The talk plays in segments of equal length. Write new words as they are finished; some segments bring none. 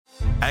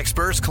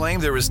Experts claim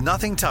there is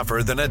nothing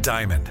tougher than a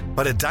diamond.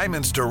 But at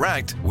Diamonds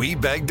Direct, we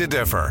beg to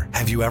differ.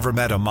 Have you ever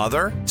met a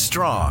mother?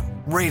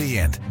 Strong,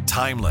 radiant,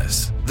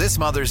 timeless. This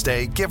Mother's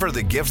Day, give her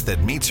the gift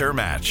that meets her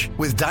match.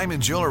 With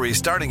diamond jewelry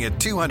starting at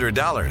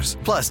 $200.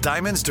 Plus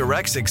Diamonds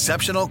Direct's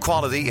exceptional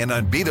quality and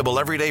unbeatable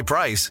everyday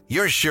price,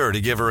 you're sure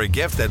to give her a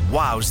gift that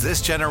wows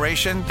this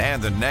generation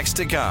and the next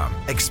to come.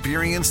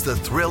 Experience the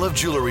thrill of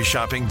jewelry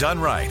shopping done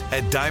right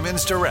at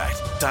Diamonds Direct.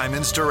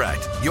 Diamonds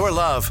Direct. Your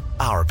love,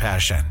 our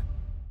passion.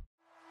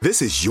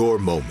 This is your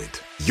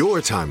moment, your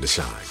time to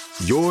shine,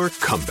 your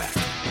comeback.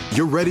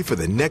 You're ready for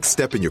the next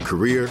step in your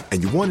career,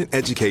 and you want an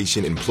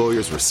education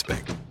employers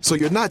respect. So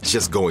you're not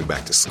just going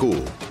back to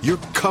school, you're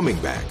coming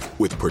back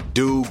with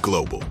Purdue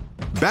Global.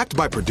 Backed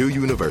by Purdue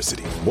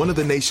University, one of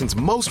the nation's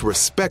most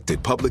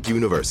respected public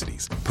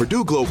universities,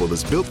 Purdue Global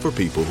is built for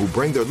people who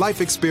bring their life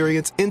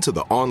experience into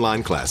the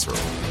online classroom.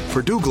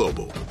 Purdue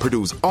Global,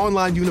 Purdue's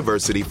online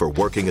university for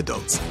working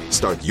adults.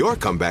 Start your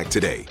comeback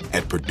today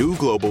at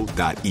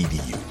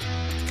purdueglobal.edu.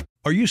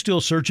 Are you still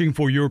searching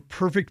for your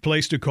perfect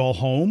place to call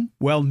home?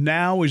 Well,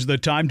 now is the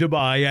time to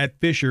buy at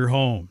Fisher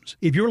Homes.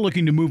 If you're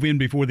looking to move in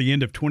before the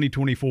end of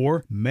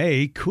 2024,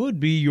 May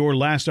could be your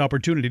last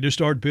opportunity to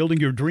start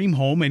building your dream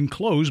home and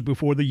close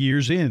before the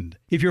year's end.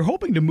 If you're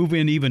hoping to move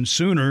in even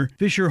sooner,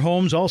 Fisher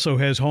Homes also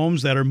has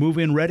homes that are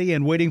move-in ready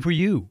and waiting for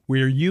you,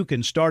 where you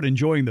can start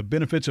enjoying the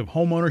benefits of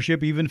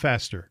homeownership even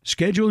faster.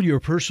 Schedule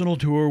your personal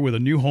tour with a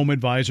new home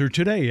advisor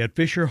today at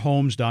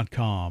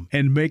FisherHomes.com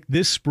and make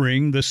this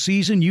spring the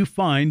season you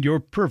find your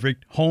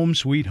perfect home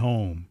sweet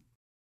home.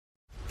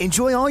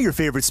 Enjoy all your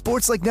favorite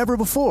sports like never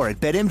before at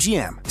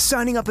BetMGM.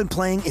 Signing up and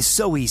playing is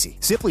so easy.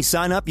 Simply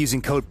sign up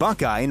using code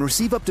Buckeye and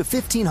receive up to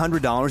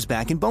 $1,500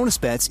 back in bonus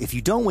bets if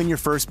you don't win your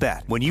first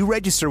bet. When you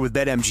register with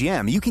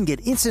BetMGM, you can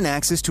get instant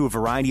access to a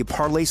variety of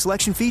parlay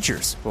selection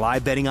features,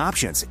 live betting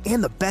options,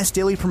 and the best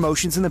daily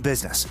promotions in the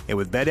business. And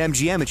with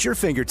BetMGM at your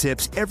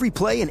fingertips, every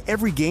play and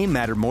every game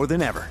matter more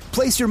than ever.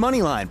 Place your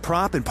moneyline,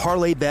 prop, and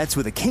parlay bets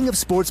with the king of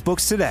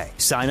sportsbooks today.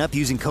 Sign up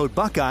using code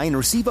Buckeye and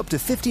receive up to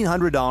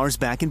 $1,500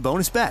 back in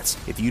bonus bets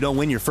if you don't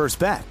win your first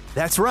bet.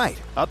 That's right,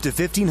 up to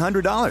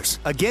 $1,500.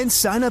 Again,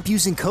 sign up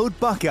using code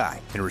Buckeye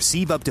and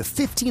receive up to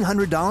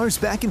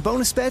 $1,500 back in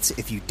bonus bets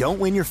if you don't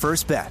win your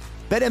first bet.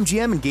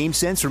 BetMGM and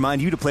GameSense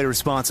remind you to play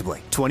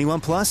responsibly. 21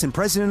 plus and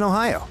present in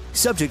Ohio.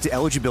 Subject to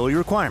eligibility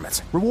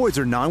requirements. Rewards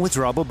are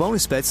non-withdrawable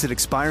bonus bets that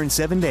expire in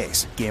 7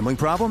 days. Gambling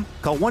problem?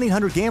 Call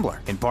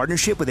 1-800-GAMBLER in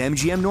partnership with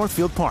MGM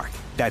Northfield Park.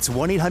 That's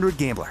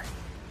 1-800-GAMBLER.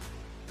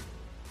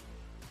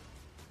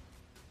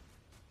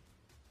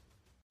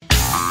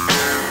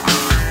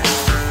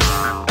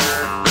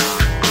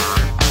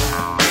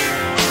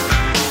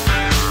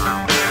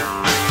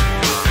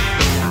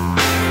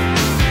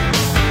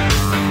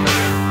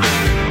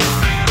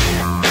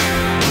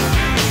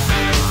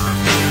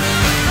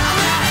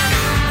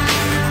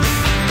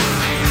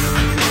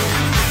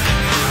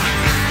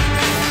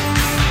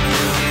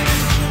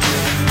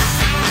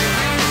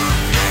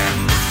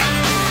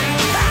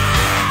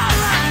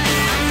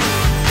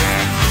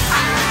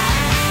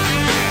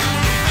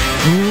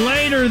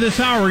 This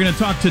hour, we're going to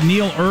talk to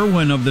Neil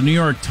Irwin of the New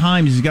York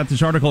Times. He's got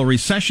this article,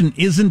 "Recession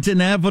Isn't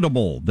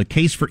Inevitable, the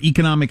Case for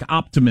Economic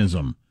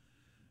Optimism."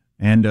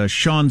 And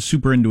Sean's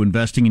super into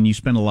investing, and you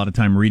spend a lot of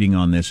time reading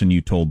on this, and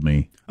you told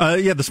me.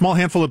 Yeah, the small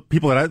handful of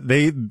people that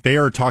they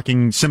are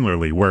talking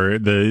similarly, where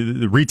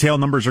the retail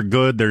numbers are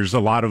good. There's a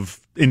lot of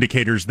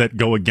indicators that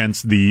go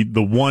against the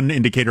one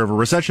indicator of a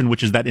recession,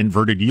 which is that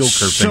inverted yield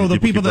curve. So the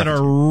people that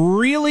are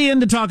really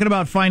into talking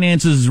about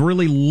finances,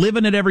 really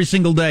living it every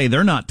single day,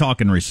 they're not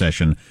talking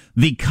recession.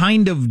 The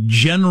kind of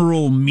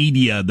general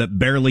media that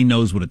barely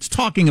knows what it's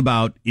talking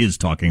about is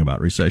talking about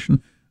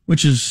recession,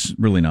 which is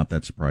really not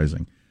that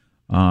surprising.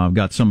 I've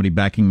got somebody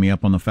backing me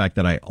up on the fact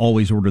that I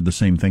always order the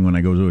same thing when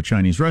I go to a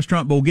Chinese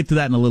restaurant, but we'll get to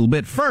that in a little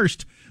bit.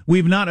 First,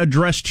 we've not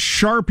addressed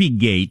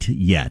Sharpiegate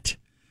yet.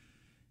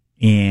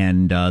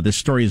 And this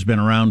story has been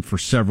around for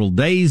several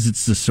days.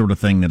 It's the sort of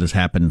thing that has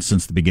happened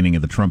since the beginning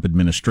of the Trump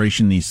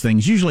administration. These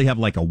things usually have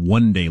like a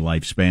one-day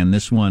lifespan.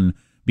 This one,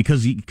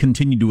 because he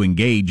continued to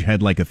engage,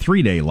 had like a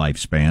 3-day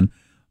lifespan.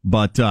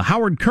 But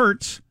Howard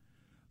Kurtz,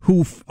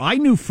 who I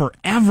knew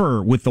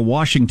forever with the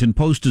Washington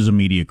Post as a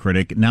media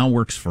critic, now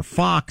works for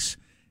Fox.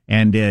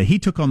 And he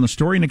took on the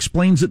story and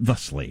explains it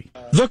thusly.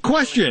 The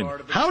question,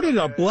 how did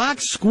a black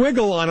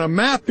squiggle on a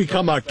map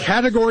become a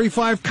Category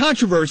 5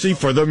 controversy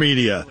for the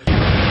media?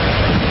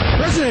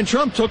 President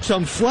Trump took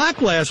some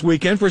flack last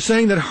weekend for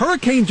saying that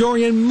Hurricane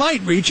Dorian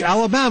might reach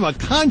Alabama,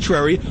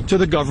 contrary to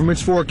the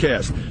government's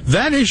forecast.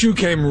 That issue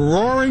came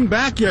roaring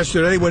back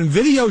yesterday when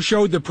video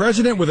showed the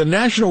president with a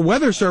National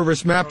Weather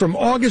Service map from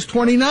August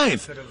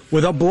 29th,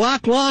 with a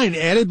black line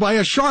added by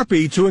a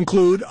Sharpie to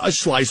include a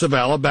slice of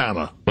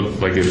Alabama.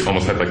 Looked like it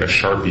almost had like a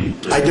Sharpie.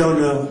 I don't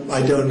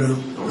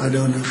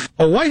know.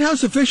 A White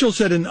House official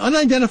said an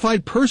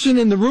unidentified person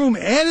in the room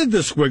added the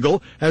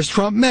squiggle as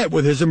Trump met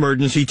with his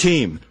emergency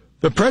team.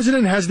 The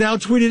president has now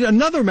tweeted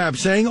another map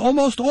saying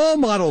almost all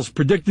models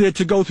predicted it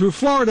to go through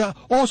Florida,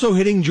 also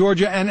hitting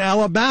Georgia and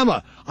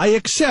Alabama. I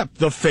accept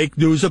the fake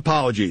news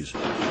apologies.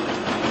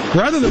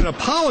 Rather than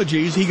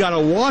apologies, he got a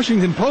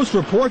Washington Post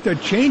report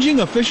that changing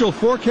official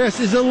forecasts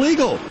is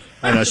illegal,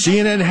 and a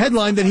CNN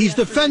headline that he's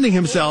defending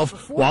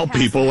himself while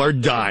people are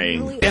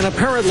dying. And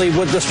apparently,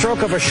 with the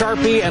stroke of a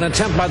Sharpie, an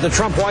attempt by the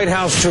Trump White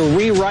House to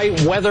rewrite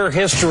weather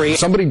history.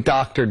 Somebody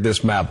doctored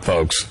this map,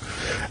 folks.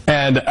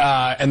 And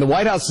the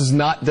White House is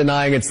not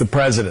denying it's the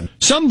president.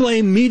 Some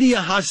blame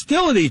media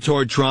hostility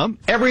toward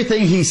Trump.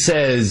 Everything he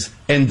says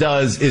and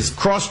does is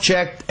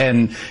cross-checked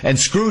and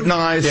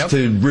scrutinized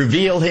to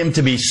reveal him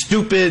to be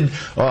stupid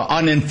or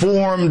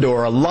uninformed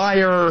or a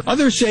liar.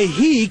 Others say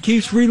he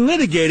keeps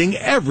relitigating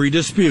every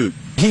dispute.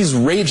 He's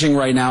raging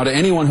right now to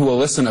anyone who will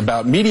listen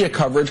about media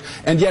coverage,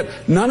 and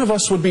yet none of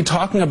us would be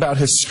talking about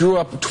his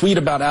screw-up tweet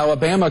about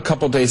Alabama a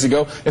couple days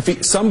ago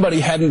if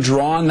somebody hadn't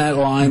drawn that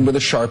line with a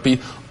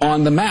Sharpie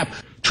on the map.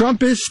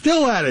 Trump is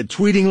still at it,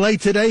 tweeting late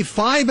today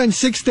 5- and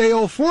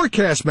 6-day-old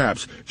forecast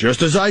maps.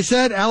 Just as I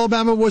said,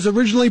 Alabama was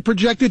originally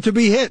projected to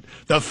be hit.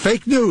 The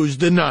fake news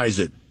denies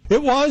it.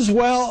 It was,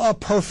 well, a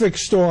perfect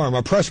storm.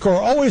 A press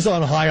corps always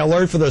on high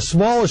alert for the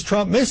smallest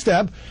Trump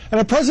misstep, and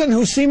a president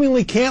who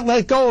seemingly can't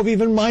let go of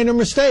even minor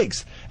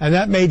mistakes. And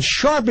that made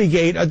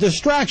Sharpiegate a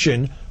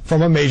distraction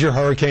from a major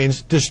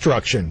hurricane's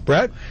destruction.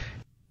 Brett?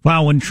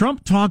 Wow, when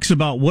Trump talks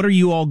about what are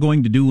you all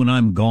going to do when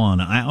I'm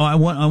gone, I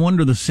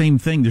wonder the same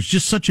thing. There's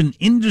just such an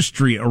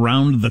industry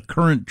around the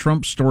current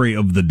Trump story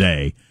of the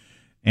day,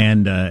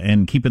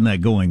 and keeping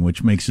that going,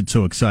 which makes it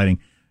so exciting.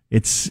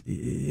 It's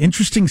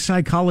interesting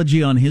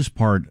psychology on his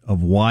part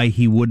of why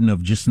he wouldn't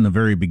have just in the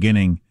very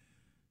beginning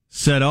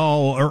said,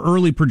 or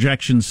early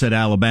projections said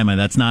Alabama.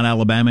 That's not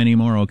Alabama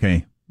anymore.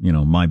 Okay,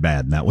 my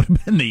bad. And that would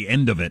have been the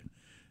end of it,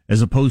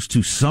 as opposed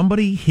to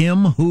somebody,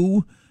 him,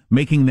 who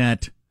making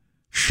that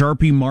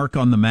Sharpie mark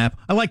on the map.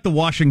 I like the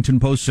Washington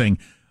Post saying,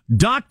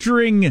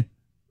 doctoring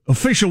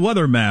official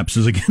weather maps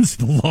is against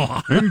the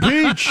law.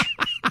 Impeach.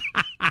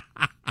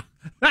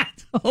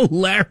 That's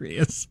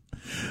hilarious.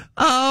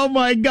 Oh,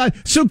 my God.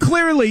 So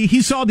clearly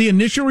he saw the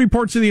initial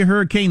reports of the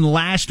hurricane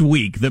last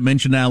week that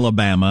mentioned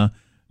Alabama.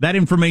 That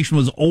information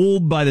was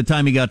old by the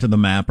time he got to the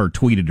map or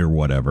tweeted or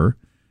whatever.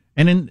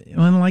 And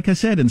like I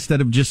said,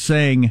 instead of just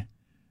saying,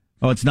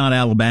 it's not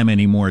Alabama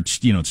anymore, it's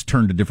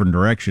turned a different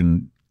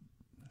direction,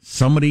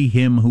 somebody,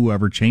 him,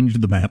 whoever,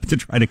 changed the map to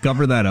try to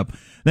cover that up.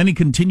 Then he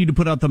continued to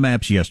put out the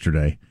maps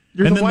yesterday.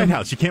 You're in the White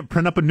House. You can't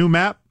print up a new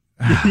map?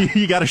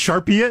 You got to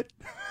Sharpie it?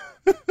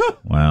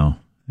 Wow.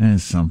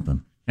 That's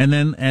something. And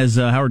then, as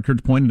Howard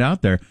Kurtz pointed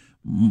out there,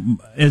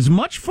 as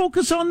much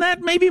focus on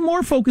that, maybe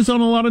more focus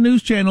on a lot of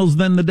news channels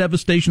than the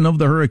devastation of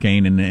the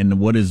hurricane and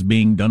what is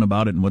being done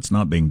about it and what's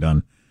not being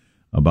done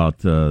about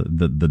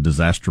the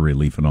disaster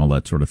relief and all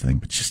that sort of thing.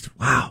 But just,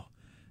 wow.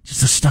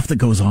 Just the stuff that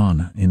goes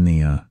on in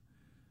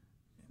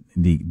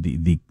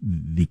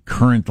the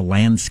current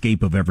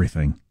landscape of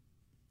everything.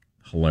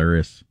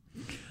 Hilarious.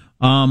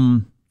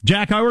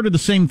 Jack, I order the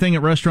same thing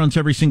at restaurants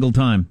every single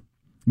time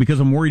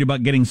because I'm worried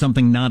about getting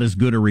something not as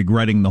good or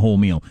regretting the whole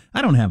meal.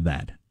 I don't have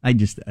that. I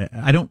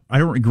don't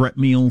regret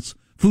meals.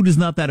 Food is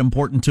not that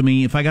important to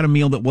me. If I got a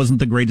meal that wasn't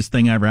the greatest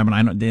thing I ever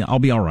had, I'll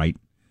be all right.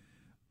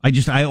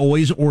 I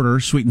always order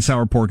sweet and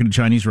sour pork at a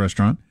Chinese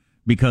restaurant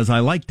because I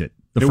liked it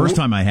the first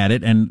time I had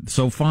it, and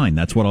so fine.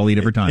 That's what I'll eat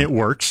every time. It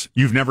works.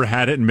 You've never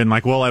had it and been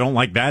like, well, I don't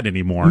like that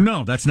anymore.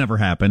 No, that's never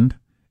happened.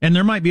 And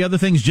there might be other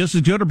things just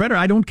as good or better.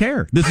 I don't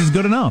care. This is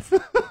good enough.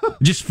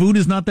 Just food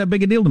is not that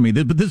big a deal to me.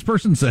 But this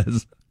person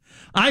says,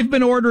 I've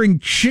been ordering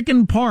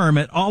chicken parm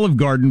at Olive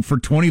Garden for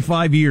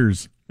 25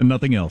 years and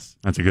nothing else.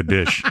 That's a good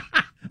dish.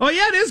 Oh,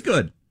 yeah, it is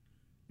good.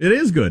 It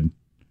is good.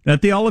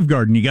 At the Olive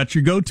Garden, you got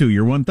your go-to,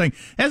 your one thing.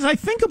 As I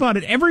think about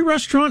it, every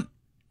restaurant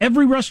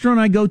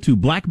I go to,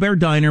 Black Bear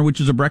Diner, which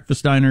is a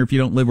breakfast diner if you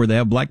don't live where they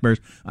have black bears,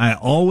 I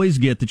always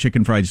get the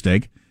chicken fried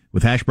steak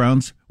with hash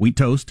browns, wheat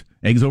toast,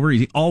 eggs over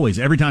easy. Always.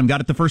 Every time.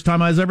 Got it the first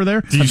time I was ever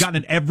there. I've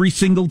gotten it every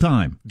single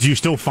time. Do you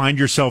still find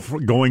yourself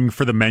going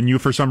for the menu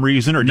for some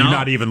reason, or do you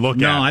not even look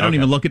at it? No, I don't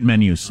even look at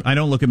menus. I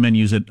don't look at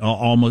menus at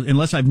almost,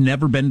 unless I've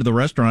never been to the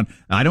restaurant.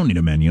 I don't need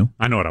a menu.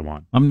 I know what I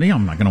want. I'm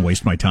not going to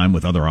waste my time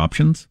with other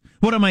options.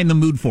 What am I in the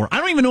mood for? I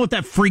don't even know what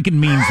that freaking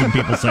means when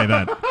people say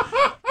that.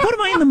 What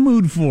am I in the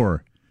mood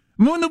for?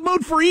 I'm in the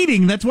mood for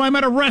eating. That's why I'm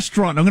at a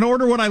restaurant. I'm going to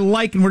order what I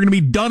like, and we're going to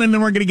be done, and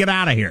then we're going to get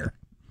out of here.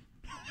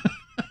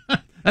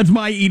 That's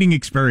my eating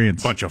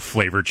experience. Bunch of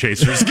flavor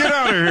chasers. Get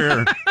out of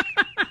here.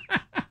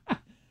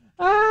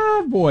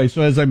 Ah, boy.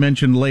 So as I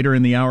mentioned later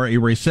in the hour, a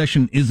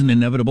recession isn't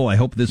inevitable. I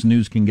hope this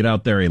news can get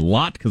out there a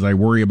lot because I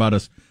worry about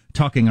us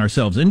talking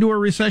ourselves into a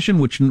recession,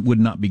 which would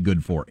not be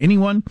good for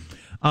anyone.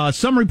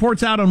 Some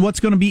reports out on what's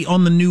going to be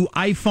on the new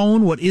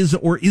iPhone, what is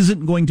or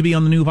isn't going to be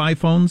on the new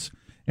iPhones,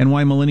 and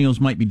why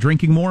millennials might be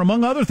drinking more,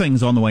 among other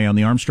things, on the way on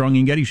the Armstrong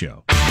and Getty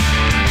Show.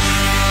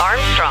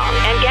 Armstrong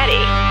and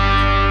Getty.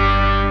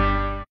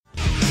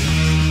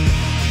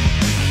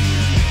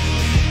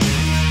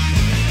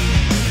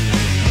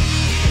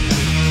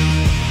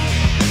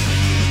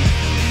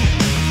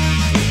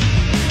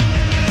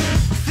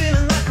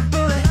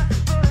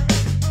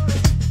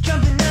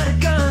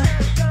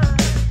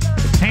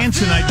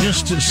 Hanson, I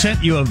just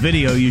sent you a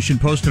video. You should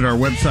post it on our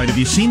website. Have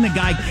you seen the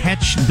guy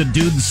catch the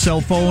dude's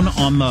cell phone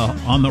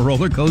on the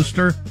roller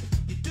coaster?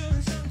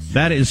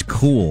 That is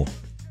cool.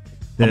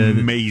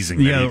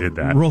 Amazing that he did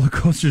that. Roller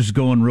coaster's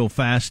going real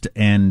fast,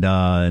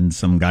 and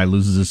some guy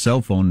loses his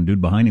cell phone, and dude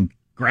behind him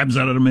grabs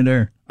out of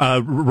midair.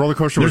 Roller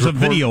coaster. There's a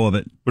video of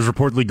it. Was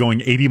reportedly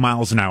going 80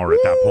 miles an hour at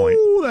that point.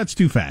 Ooh, that's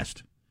too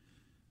fast.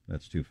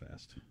 That's too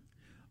fast.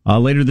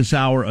 Later this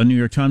hour, a New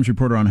York Times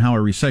reporter on how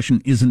a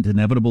recession isn't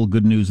inevitable.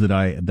 Good news that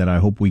I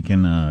hope we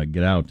can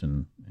get out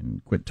and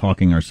quit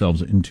talking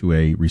ourselves into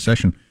a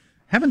recession.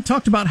 Haven't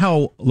talked about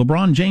how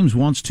LeBron James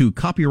wants to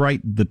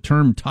copyright the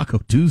term Taco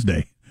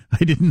Tuesday.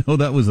 I didn't know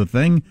that was a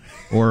thing,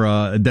 or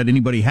that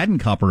anybody hadn't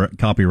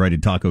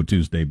copyrighted Taco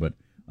Tuesday, but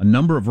a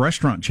number of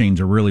restaurant chains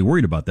are really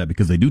worried about that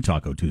because they do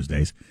Taco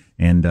Tuesdays,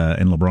 and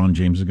LeBron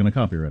James is going to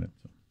copyright it.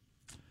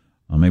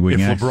 Maybe we if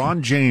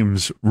LeBron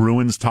James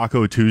ruins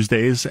Taco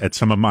Tuesdays at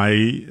some of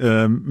my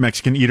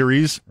Mexican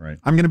eateries, right,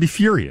 I'm going to be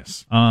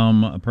furious.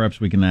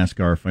 Perhaps we can ask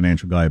our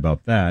financial guy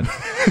about that.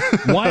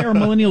 Why are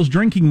millennials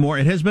drinking more?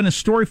 It has been a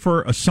story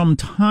for some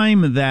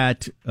time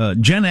that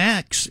Gen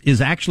X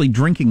is actually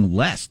drinking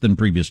less than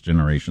previous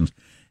generations,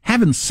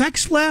 having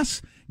sex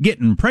less,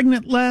 getting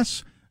pregnant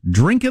less,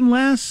 drinking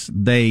less.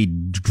 They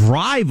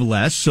drive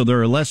less, so there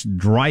are less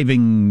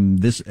driving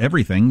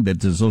everything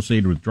that's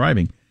associated with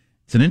driving.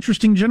 It's an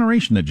interesting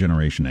generation, that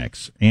Generation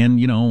X,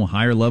 and,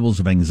 higher levels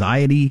of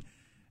anxiety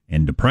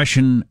and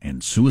depression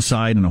and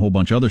suicide and a whole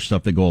bunch of other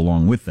stuff that go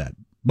along with that.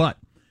 But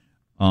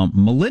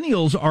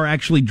millennials are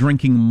actually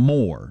drinking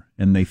more,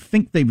 and they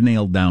think they've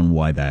nailed down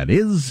why that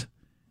is.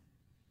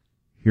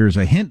 Here's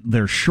a hint.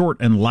 They're short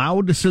and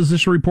loud, says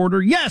this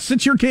reporter. Yes,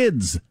 it's your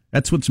kids.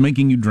 That's what's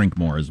making you drink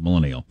more as a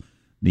millennial.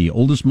 The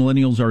oldest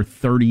millennials are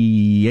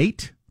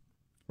 38,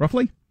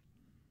 roughly.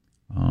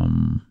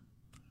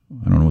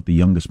 I don't know what the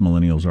youngest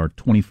millennials are.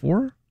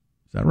 24? Is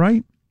that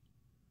right?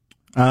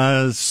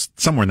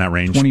 Somewhere in that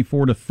range.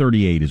 24 to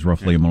 38 is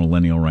roughly a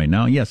millennial right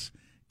now. Yes,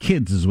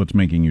 kids is what's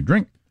making you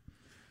drink.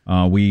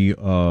 We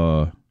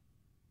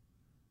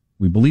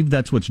believe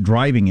that's what's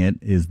driving it,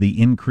 is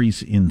the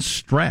increase in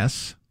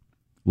stress.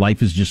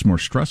 Life is just more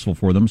stressful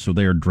for them, so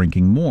they are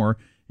drinking more.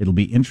 It'll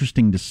be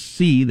interesting to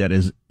see that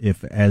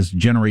as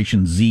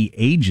Generation Z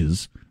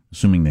ages,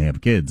 assuming they have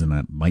kids, and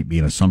that might be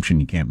an assumption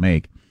you can't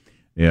make.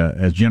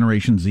 As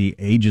Generation Z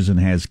ages and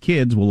has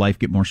kids, will life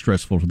get more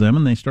stressful for them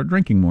and they start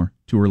drinking more?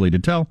 Too early to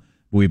tell.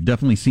 But we've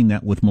definitely seen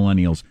that with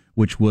millennials,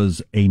 which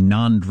was a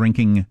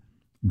non-drinking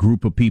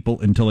group of people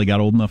until they got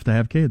old enough to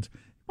have kids. It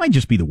might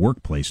just be the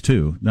workplace,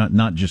 too.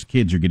 Not just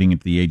kids. You're getting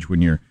at the age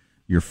when you're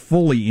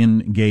fully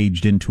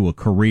engaged into a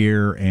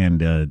career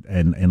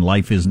and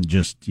life isn't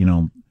just,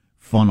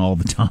 fun all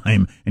the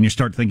time. And you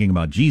start thinking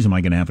about, geez, am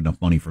I going to have enough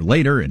money for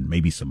later? And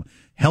maybe some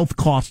health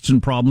costs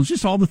and problems,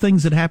 just all the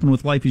things that happen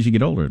with life as you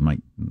get older. It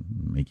might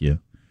make you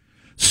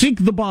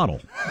seek the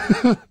bottle.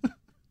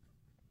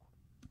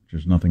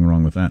 There's nothing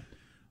wrong with that.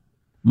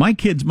 My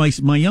kids,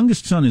 my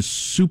youngest son is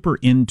super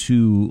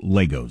into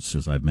Legos,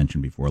 as I've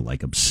mentioned before,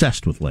 like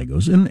obsessed with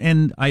Legos.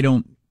 And I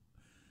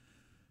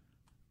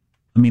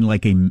mean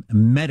like a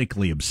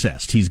medically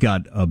obsessed. He's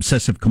got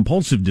obsessive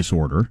compulsive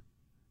disorder.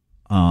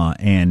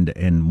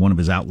 And one of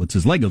his outlets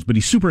is Legos, but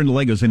he's super into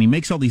Legos, and he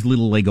makes all these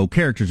little Lego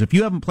characters. If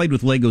you haven't played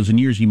with Legos in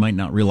years, you might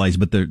not realize,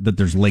 but that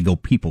there's Lego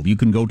people. You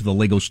can go to the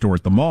Lego store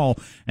at the mall,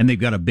 and they've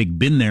got a big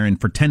bin there, and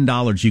for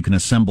 $10, you can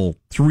assemble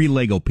 3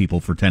 Lego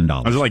people for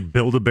 $10. Is it like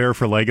Build-A-Bear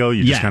for Lego?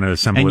 You just kind of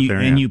assemble it there.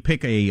 And you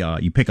pick a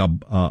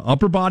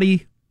upper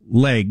body,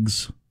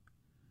 legs,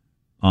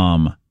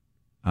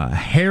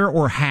 hair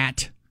or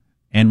hat,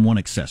 and one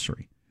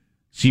accessory.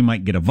 So you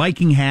might get a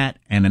Viking hat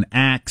and an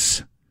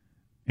axe.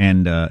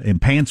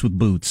 And pants with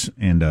boots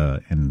and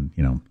a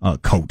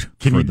coat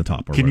for the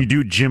top. Can you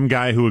do gym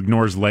guy who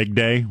ignores leg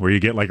day, where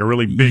you get like a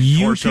really big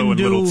torso and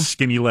little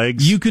skinny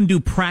legs? You can do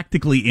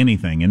practically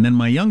anything. And then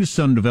my youngest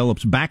son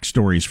develops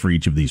backstories for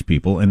each of these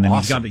people, and then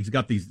awesome. he's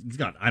got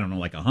I don't know,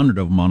 like 100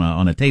 of them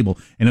on a table,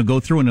 and he'll go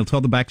through and he'll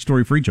tell the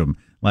backstory for each of them.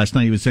 Last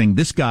night he was saying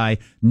this guy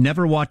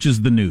never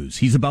watches the news.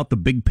 He's about the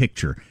big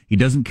picture. He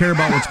doesn't care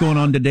about what's going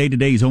on today.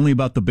 He's only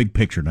about the big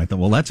picture. And I thought,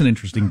 well, that's an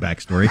interesting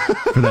backstory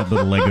for that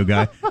little Lego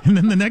guy. And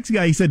then the next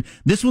guy, he said,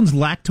 this one's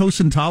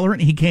lactose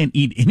intolerant. He can't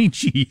eat any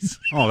cheese.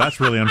 Oh, that's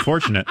really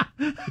unfortunate.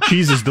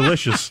 Cheese is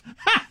delicious.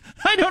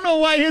 I don't know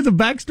why he has a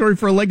backstory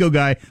for a Lego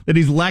guy that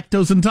he's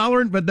lactose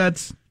intolerant, but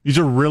these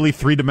are really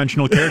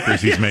 3-dimensional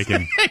characters he's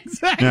making.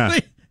 Exactly. Yeah.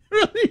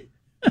 Really.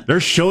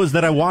 There's shows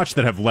that I watch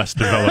that have less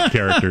developed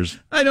characters.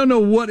 I don't know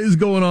what is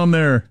going on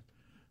there.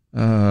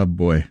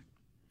 Boy.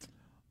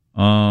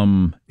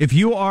 If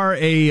you are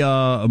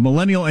a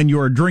millennial and you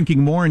are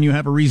drinking more and you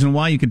have a reason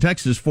why, you can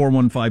text us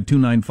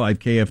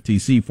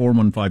 415-295-KFTC,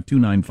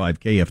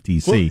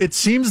 415-295-KFTC. Well, it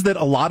seems that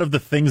a lot of the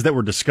things that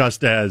were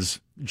discussed as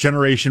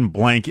Generation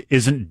Blank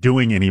isn't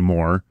doing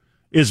anymore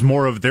is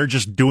more of they're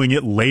just doing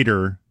it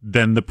later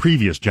than the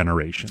previous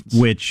generations.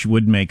 Which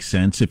would make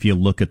sense if you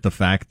look at the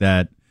fact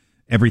that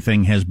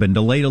everything has been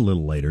delayed a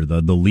little later.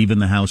 The leaving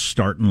the house,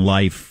 starting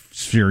life,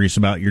 serious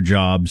about your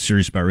job,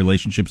 serious about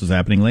relationships is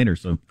happening later.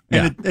 So,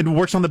 yeah. And it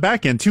works on the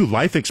back end too.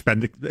 Life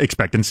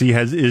expectancy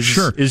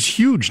is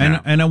huge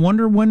now. And I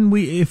wonder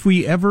if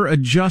we ever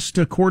adjust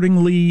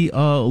accordingly,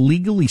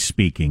 legally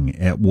speaking,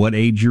 at what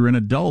age you're an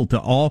adult.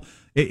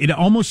 It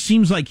almost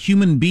seems like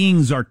human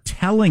beings are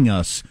telling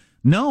us,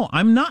 no,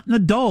 I'm not an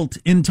adult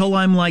until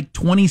I'm like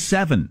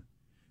 27.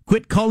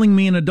 Quit calling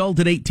me an adult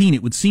at 18.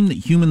 It would seem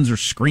that humans are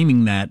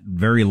screaming that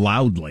very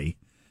loudly.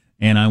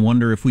 And I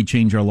wonder if we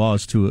change our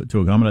laws to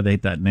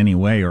accommodate that in any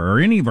way or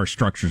any of our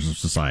structures of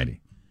society.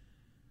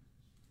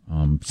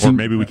 Or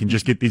maybe we can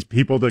just get these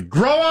people to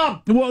grow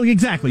up. Well,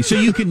 exactly. So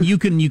you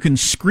can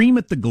scream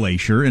at the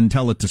glacier and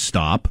tell it to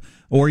stop,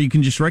 or you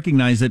can just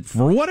recognize that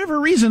for whatever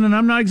reason, and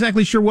I'm not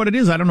exactly sure what it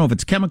is. I don't know if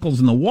it's chemicals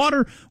in the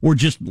water or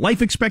just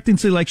life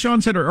expectancy, like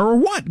Sean said, or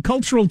what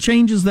cultural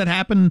changes that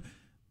happen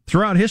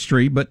throughout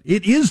history, but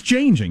it is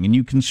changing, and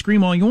you can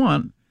scream all you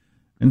want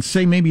and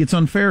say maybe it's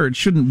unfair, it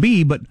shouldn't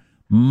be, but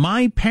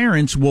my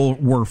parents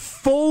were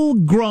full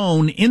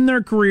grown in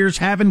their careers,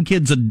 having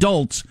kids,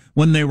 adults,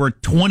 when they were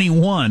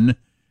 21,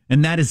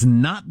 and that is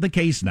not the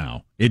case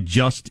now. It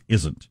just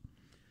isn't.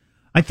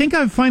 I think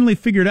I've finally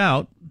figured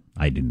out,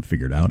 I didn't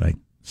figure it out, I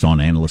saw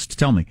an analyst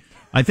tell me,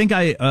 I think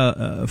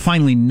I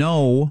finally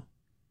know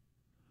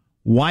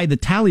why the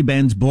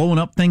Taliban's blowing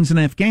up things in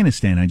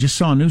Afghanistan. I just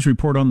saw a news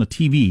report on the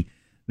TV.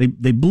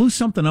 They blew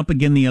something up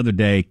again the other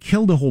day,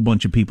 killed a whole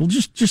bunch of people,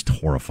 just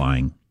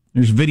horrifying.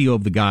 There's video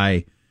of the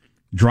guy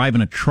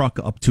driving a truck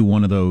up to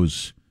one of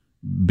those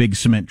big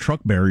cement truck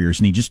barriers,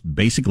 and he just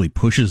basically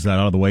pushes that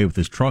out of the way with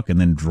his truck and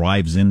then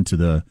drives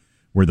into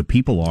where the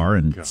people are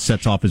and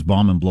sets off his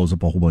bomb and blows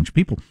up a whole bunch of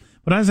people.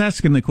 But I was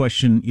asking the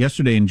question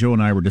yesterday, and Joe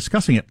and I were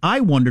discussing it.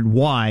 I wondered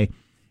why,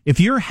 if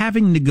you're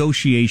having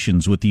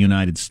negotiations with the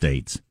United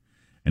States,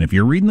 and if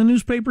you're reading the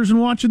newspapers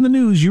and watching the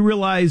news, you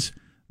realize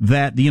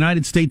that the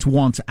United States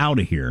wants out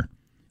of here.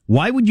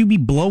 Why would you be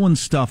blowing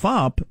stuff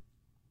up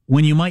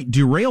when you might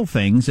derail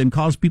things and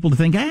cause people to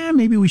think,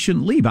 maybe we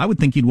shouldn't leave? I would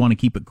think you'd want to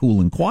keep it cool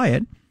and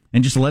quiet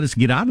and just let us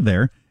get out of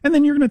there, and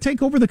then you're going to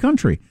take over the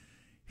country.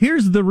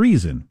 Here's the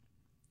reason.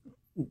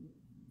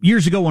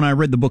 Years ago, when I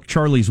read the book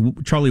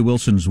Charlie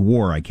Wilson's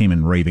War, I came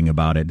in raving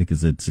about it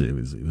because it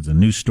was a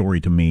news story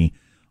to me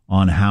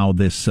on how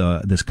this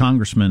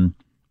congressman,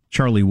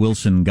 Charlie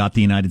Wilson, got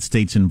the United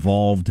States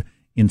involved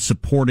in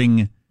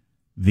supporting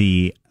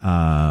the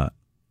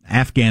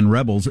Afghan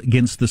rebels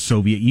against the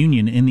Soviet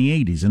Union in the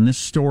 80s. And this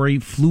story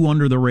flew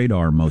under the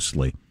radar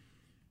mostly.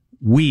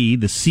 We,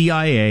 the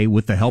CIA,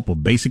 with the help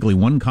of basically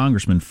one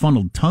congressman,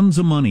 funneled tons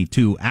of money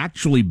to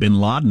actually bin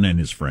Laden and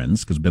his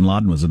friends, because bin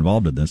Laden was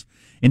involved in this,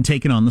 in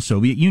taking on the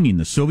Soviet Union.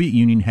 The Soviet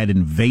Union had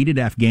invaded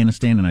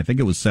Afghanistan, and I think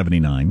it was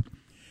 1979,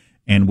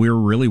 and we were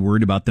really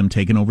worried about them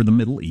taking over the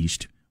Middle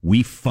East.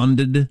 We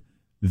funded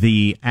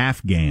the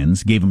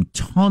Afghans, gave them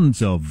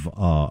tons of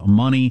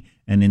money,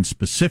 and in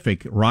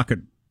specific,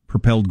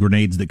 rocket-propelled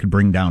grenades that could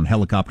bring down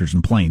helicopters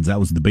and planes. That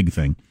was the big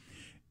thing.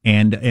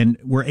 And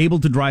we're able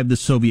to drive the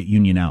Soviet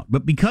Union out.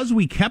 But because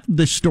we kept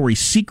this story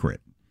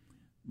secret,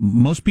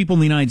 most people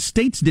in the United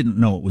States didn't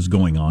know what was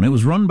going on. It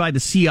was run by the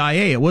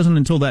CIA. It wasn't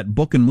until that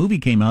book and movie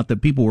came out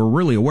that people were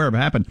really aware of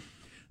what happened.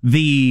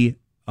 The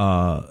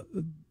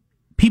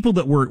people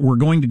that were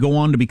going to go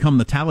on to become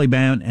the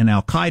Taliban and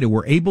Al-Qaeda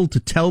were able to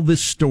tell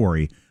this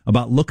story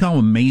about, look how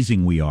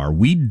amazing we are.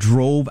 We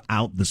drove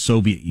out the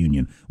Soviet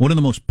Union, one of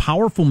the most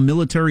powerful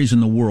militaries in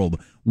the world.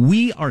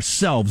 We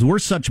ourselves, we're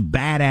such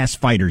badass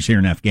fighters here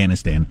in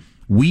Afghanistan.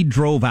 We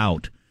drove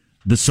out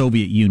the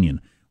Soviet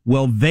Union.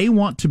 Well, they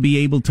want to be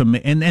able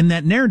to, and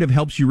that narrative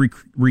helps you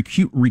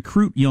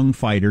recruit young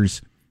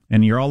fighters,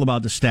 and you're all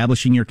about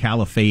establishing your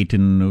caliphate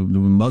and the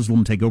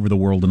Muslim take over the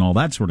world and all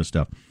that sort of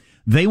stuff.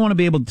 They want to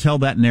be able to tell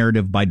that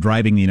narrative by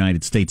driving the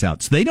United States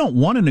out. So they don't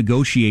want a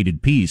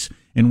negotiated peace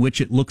in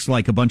which it looks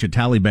like a bunch of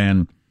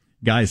Taliban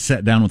guys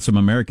sat down with some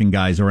American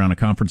guys around a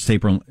conference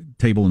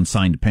table and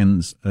signed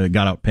pens,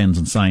 got out pens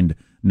and signed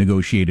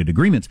negotiated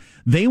agreements.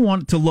 They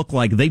want it to look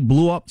like they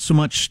blew up so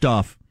much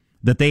stuff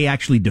that they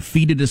actually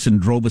defeated us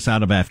and drove us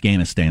out of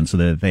Afghanistan, so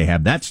that they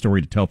have that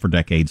story to tell for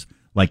decades,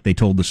 like they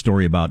told the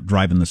story about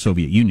driving the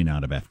Soviet Union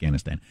out of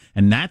Afghanistan.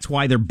 And that's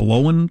why they're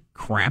blowing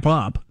crap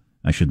up.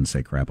 I shouldn't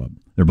say crap up.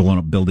 They're blowing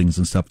up buildings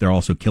and stuff. They're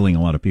also killing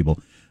a lot of people.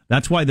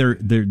 That's why they're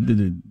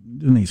doing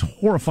these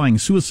horrifying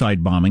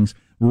suicide bombings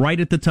right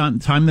at the time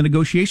the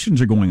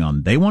negotiations are going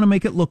on. They want to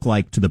make it look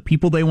like, to the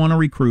people they want to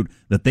recruit,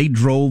 that they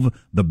drove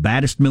the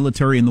baddest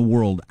military in the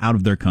world out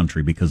of their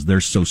country because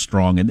they're so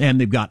strong. And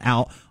they've got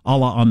Allah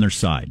on their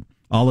side.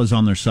 Allah's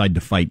on their side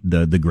to fight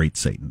the great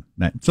Satan.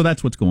 So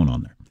that's what's going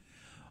on there.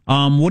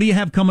 What do you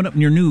have coming up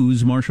in your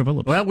news, Marsha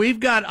Phillips? Well, we've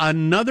got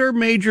another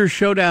major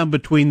showdown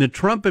between the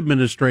Trump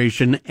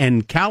administration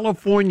and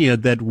California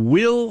that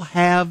will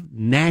have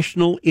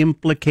national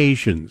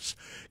implications.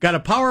 Got a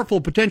powerful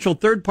potential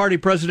third-party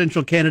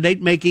presidential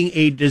candidate making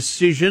a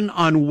decision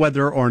on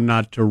whether or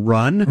not to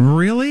run.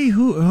 Really?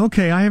 Who?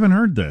 Okay, I haven't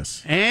heard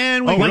this.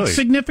 And really?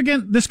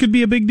 Significant? This could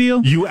be a big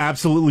deal? You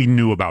absolutely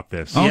knew about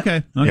this.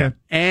 Okay. Yeah.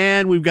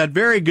 And we've got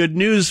very good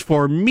news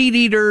for meat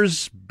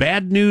eaters,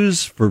 bad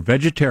news for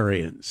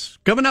vegetarians.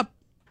 Coming up.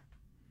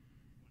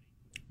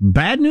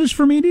 Bad news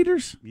for meat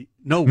eaters?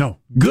 No.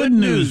 Good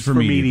news for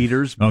meat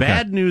eaters. Okay.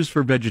 Bad news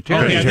for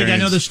vegetarians. Okay, I think I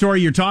know the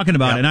story you're talking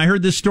about, and I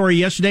heard this story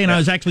yesterday, and I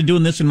was actually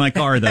doing this in my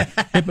car.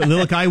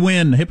 Look, I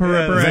win.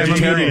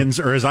 Vegetarians,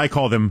 or as I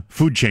call them,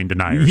 food chain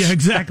deniers. Yeah,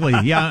 exactly.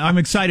 Yeah, I'm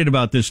excited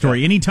about this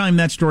story. Anytime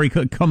that story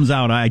comes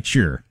out, I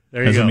cheer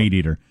as a meat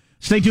eater.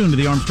 Stay tuned to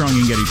the Armstrong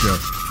and Getty Show.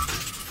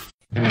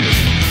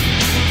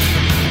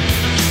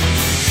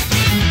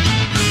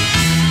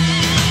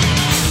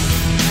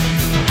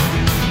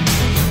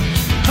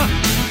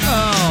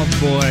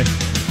 Boy.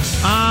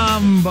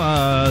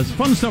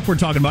 Fun stuff we're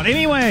talking about.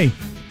 Anyway,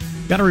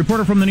 got a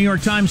reporter from the New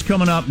York Times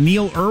coming up,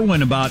 Neil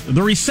Irwin, about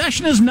the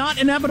recession is not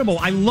inevitable.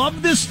 I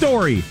love this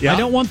story. Yeah. I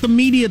don't want the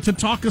media to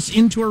talk us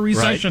into a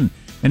recession. Right.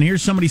 And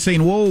here's somebody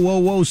saying,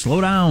 whoa,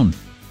 slow down.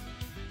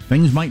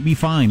 Things might be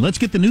fine. Let's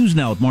get the news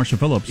now with Marcia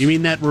Phillips. You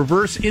mean that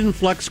reverse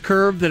influx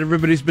curve that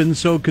everybody's been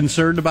so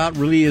concerned about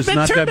really is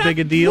not that big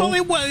a deal?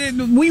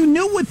 Well, we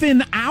knew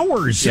within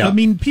hours. Yeah. I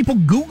mean, people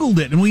Googled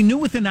it, and we knew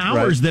within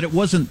hours that it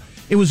wasn't.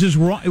 It was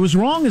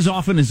wrong as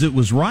often as it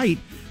was right,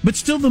 but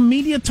still the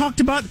media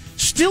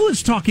still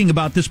is talking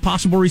about this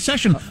possible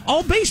recession,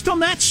 all based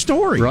on that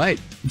story.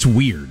 Right. It's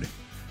weird.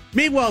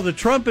 Meanwhile, the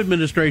Trump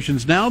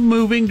administration's now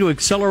moving to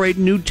accelerate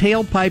new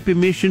tailpipe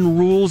emission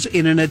rules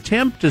in an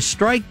attempt to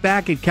strike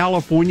back at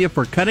California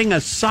for cutting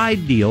a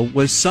side deal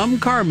with some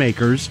car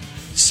makers,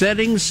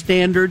 setting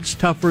standards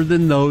tougher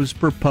than those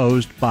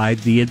proposed by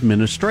the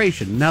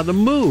administration. Now, the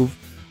move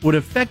would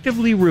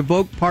effectively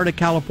revoke part of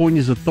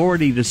California's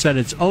authority to set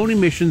its own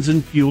emissions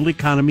and fuel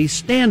economy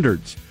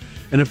standards.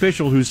 An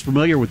official who's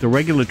familiar with the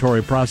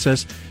regulatory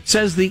process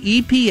says the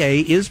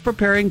EPA is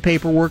preparing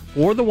paperwork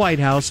for the White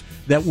House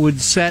that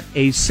would set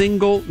a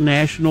single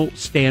national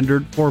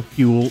standard for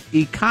fuel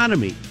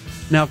economy.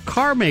 Now,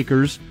 car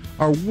makers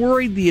are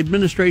worried the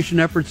administration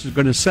efforts are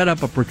going to set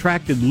up a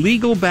protracted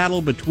legal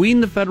battle between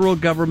the federal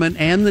government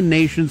and the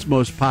nation's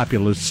most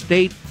populous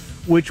state,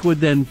 which would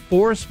then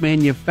force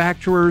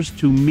manufacturers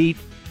to meet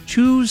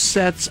two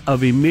sets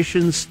of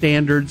emission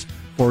standards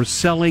for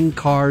selling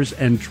cars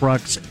and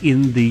trucks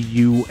in the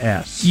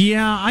U.S.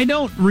 Yeah, I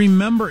don't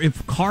remember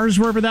if cars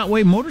were ever that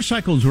way.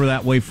 Motorcycles were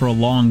that way for a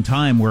long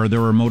time, where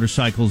there were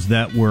motorcycles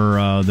that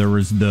were, there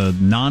was the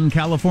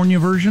non-California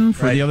version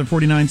for the other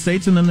 49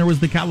 states, and then there was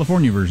the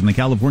California version. The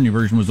California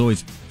version was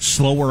always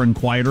slower and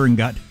quieter and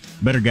got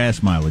better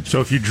gas mileage. So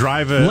if you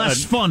drive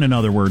less fun, in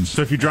other words.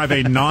 So if you drive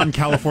a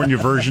non-California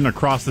version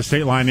across the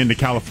state line into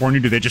California,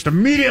 do they just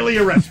immediately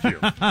arrest you?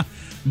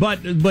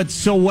 But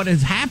so what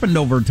has happened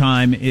over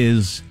time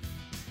is,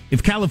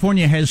 if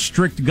California has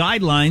strict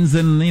guidelines,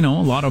 then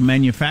a lot of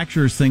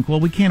manufacturers think, well,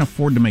 we can't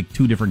afford to make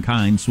two different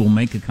kinds, so we'll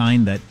make a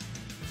kind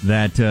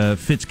that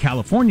fits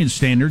California's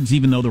standards,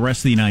 even though the rest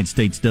of the United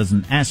States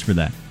doesn't ask for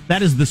that.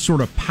 That is the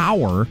sort of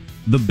power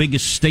the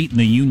biggest state in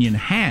the union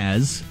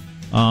has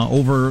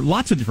over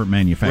lots of different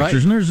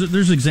manufacturers. Right. And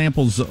there's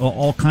examples,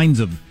 all kinds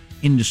of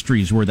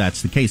industries where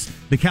that's the case.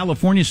 The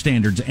California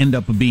standards end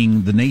up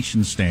being the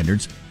nation's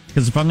standards,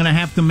 because if I'm going to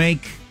have to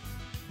make,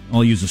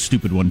 I'll use a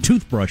stupid one,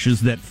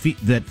 toothbrushes that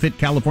fit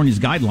California's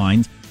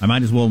guidelines, I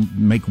might as well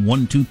make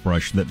one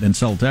toothbrush that then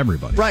sell to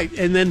everybody. Right,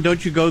 and then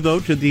don't you go, though,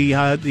 to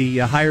the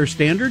higher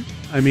standard?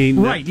 I mean...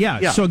 Right,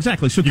 yeah. So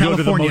exactly. So you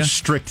California, go to the most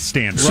strict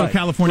standard. So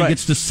California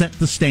gets to set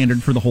the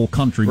standard for the whole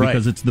country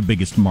because it's the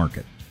biggest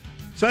market.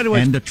 So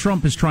anyway, and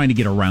Trump is trying to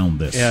get around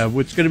this. Yeah,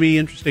 it's going to be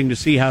interesting to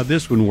see how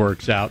this one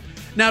works out.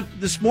 Now,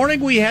 this morning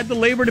we had the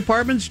Labor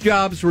Department's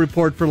jobs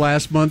report for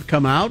last month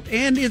come out,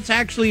 and it's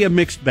actually a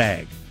mixed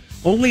bag.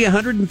 Only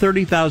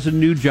 130,000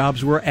 new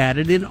jobs were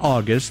added in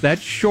August.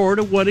 That's short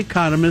of what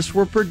economists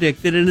were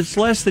predicted, and it's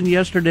less than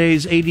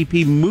yesterday's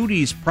ADP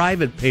Moody's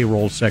private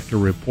payroll sector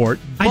report.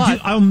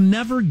 I'll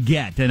never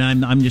get, and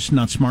I'm just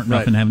not smart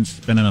enough and haven't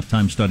spent enough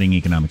time studying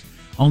economics,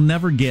 I'll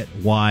never get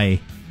why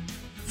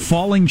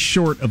falling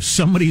short of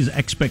somebody's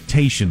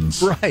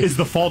expectations is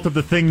the fault of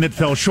the thing that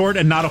fell short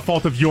and not a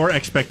fault of your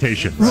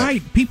expectation.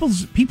 Right.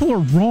 People are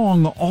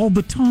wrong all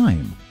the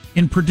time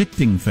in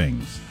predicting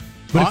things.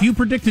 But if you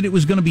predicted it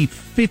was going to be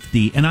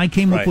 50 and I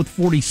came up with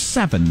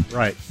 47,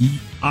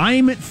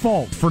 I'm at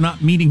fault for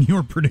not meeting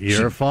your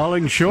prediction. You're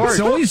falling short. It's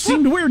always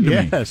seemed weird to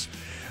me. Yes.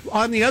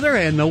 On the other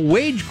hand, the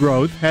wage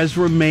growth has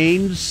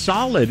remained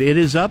solid. It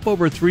is up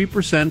over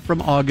 3%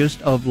 from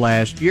August of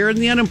last year, and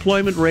the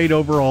unemployment rate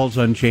overall is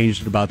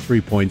unchanged at about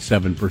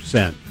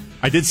 3.7%.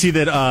 I did see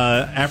that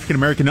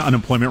African-American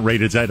unemployment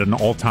rate is at an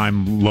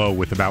all-time low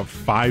with about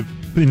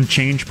 5 and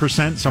change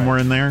 %, somewhere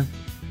in there.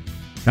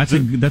 That's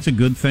a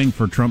good thing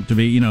for Trump to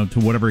be, to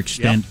whatever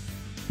extent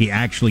he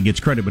actually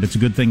gets credit, but it's a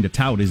good thing to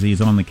tout as he's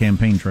on the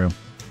campaign trail.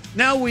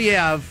 Now we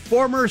have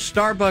former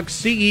Starbucks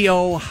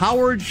CEO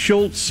Howard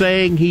Schultz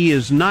saying he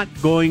is not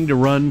going to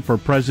run for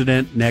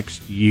president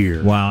next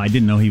year. Wow, I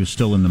didn't know he was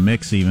still in the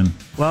mix even.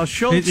 Well,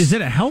 Schultz... Is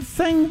it a health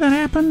thing that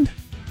happened?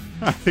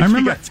 I think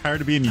he got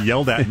tired of being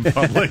yelled at in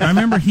public. I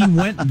remember he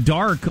went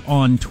dark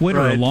on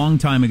Twitter a long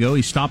time ago.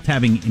 He stopped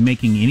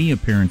making any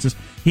appearances.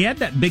 He had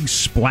that big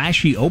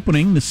splashy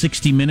opening, the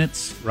 60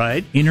 Minutes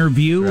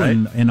interview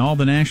and all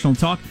the national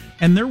talk.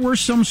 And there were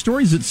some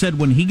stories that said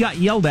when he got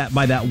yelled at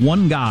by that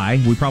one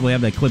guy, we probably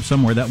have that clip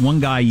somewhere, that one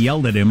guy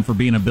yelled at him for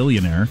being a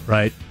billionaire.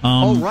 Right.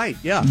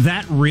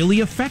 That really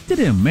affected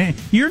him. Man,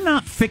 you're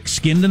not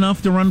thick-skinned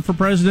enough to run for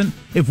president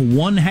if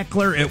one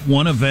heckler at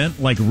one event,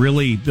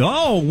 really,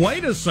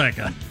 wait a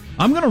second,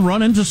 I'm going to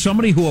run into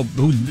somebody who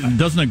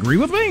doesn't agree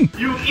with me?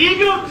 You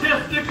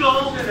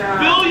egotistical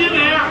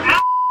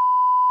billionaire.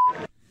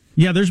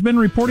 Yeah, there's been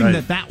reporting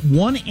that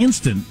one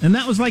instant, and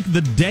that was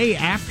the day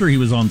after he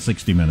was on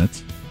 60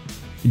 Minutes,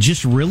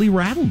 just really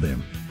rattled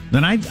him.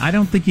 Then I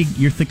don't think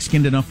you're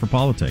thick-skinned enough for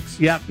politics.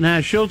 Yeah,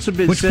 Schultz has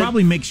been which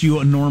probably makes you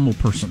a normal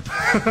person.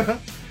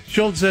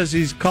 Schultz says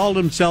he's called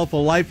himself a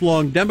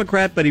lifelong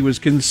Democrat, but he was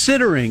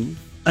considering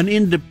an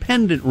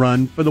independent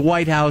run for the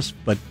White House,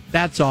 but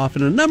that's off.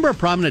 And a number of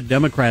prominent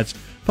Democrats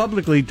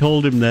publicly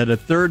told him that a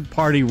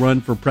third-party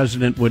run for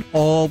president would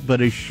all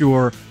but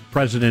assure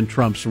President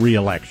Trump's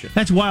reelection.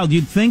 That's wild.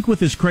 You'd think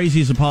with as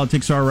crazy as the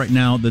politics are right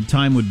now, the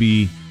time would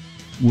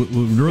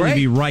really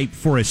be ripe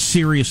for a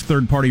serious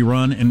third-party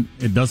run, and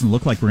it doesn't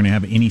look like we're going to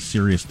have any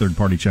serious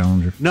third-party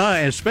challenger. No,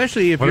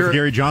 especially if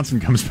Gary Johnson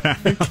comes back?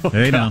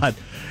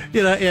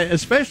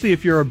 Especially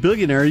if you're a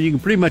billionaire, you can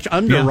pretty much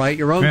underwrite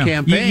your own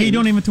campaign. You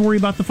don't even have to worry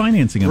about the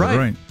financing of it,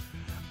 right?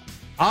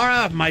 All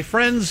right, my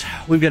friends,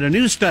 we've got a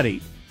new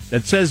study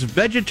that says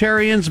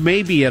vegetarians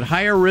may be at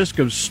higher risk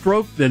of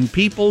stroke than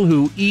people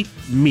who eat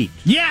meat.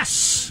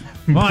 Yes!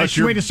 Well,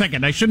 wait a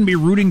second. I shouldn't be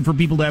rooting for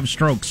people to have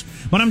strokes,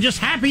 but I'm just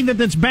happy that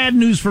that's bad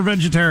news for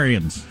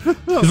vegetarians.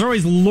 Because they're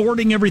always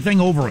lording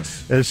everything over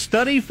us. A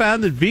study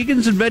found that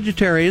vegans and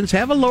vegetarians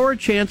have a lower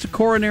chance of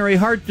coronary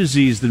heart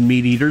disease than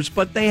meat eaters,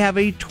 but they have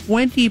a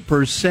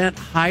 20%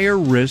 higher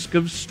risk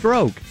of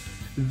stroke.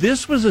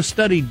 This was a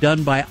study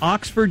done by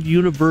Oxford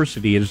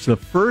University. It's the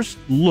first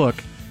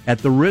look at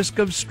the risk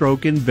of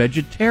stroke in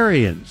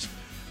vegetarians.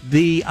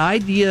 The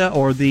idea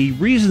or the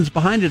reasons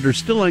behind it are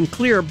still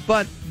unclear,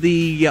 but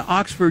the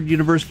Oxford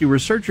University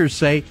researchers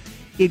say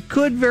it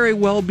could very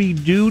well be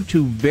due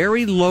to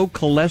very low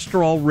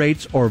cholesterol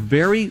rates or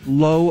very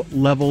low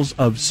levels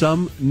of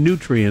some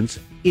nutrients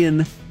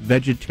in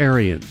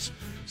vegetarians.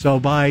 So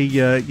by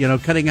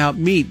cutting out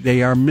meat,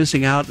 they are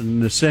missing out on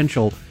an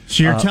essential.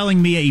 So you're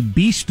telling me a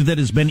beast that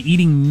has been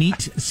eating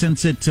meat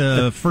since it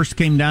first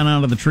came down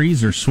out of the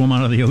trees or swum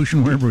out of the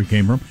ocean, wherever it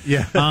came from,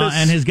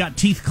 and has got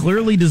teeth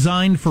clearly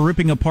designed for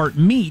ripping apart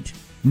meat,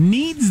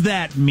 needs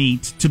that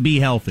meat to be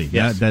healthy.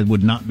 Yes. That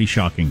would not be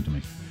shocking to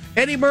me.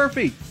 Eddie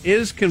Murphy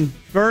is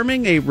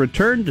confirming a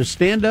return to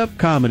stand-up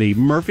comedy.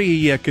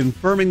 Murphy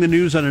confirming the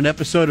news on an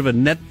episode of a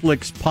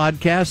Netflix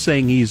podcast,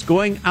 saying he's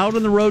going out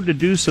on the road to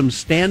do some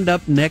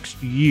stand-up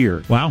next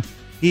year. Wow.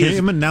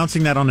 Him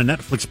announcing that on a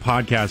Netflix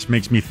podcast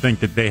makes me think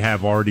that they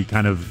have already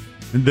kind of...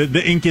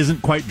 The ink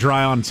isn't quite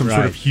dry on some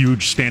sort of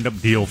huge stand-up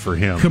deal for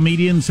him.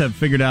 Comedians have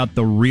figured out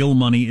the real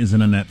money is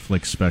in a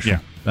Netflix special. Yeah.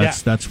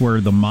 That's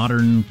where the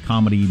modern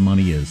comedy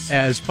money is.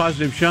 As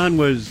Positive Sean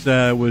was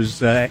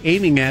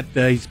aiming at,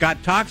 he's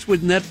got talks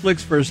with Netflix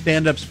for a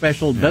stand-up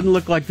special. Doesn't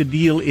look like the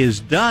deal is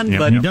done,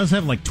 but and he does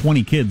have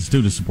 20 kids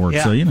too to support.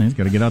 So he's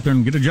got to get out there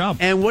and get a job.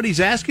 And what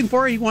he's asking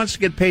for, he wants to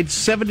get paid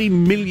 $70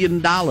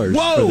 million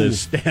for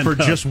this stand-up. For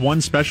just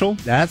one special?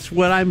 That's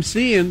what I'm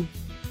seeing.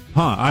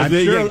 Huh?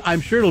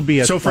 I'm sure it'll be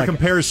a. So for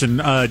comparison,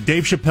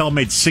 Dave Chappelle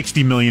made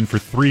 $60 million for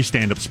 3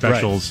 stand-up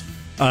specials.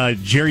 Right.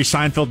 Jerry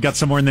Seinfeld got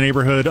somewhere in the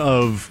neighborhood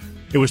of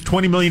it was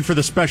 $20 million for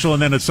the special,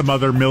 and then some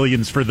other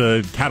millions for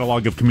the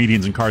catalog of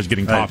comedians and cars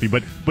getting coffee.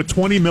 But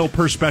 $20 million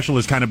per special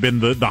has kind of been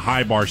the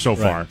high bar so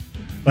far.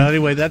 Well,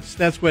 anyway,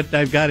 that's what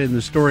I've got in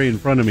the story in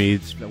front of me.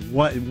 It's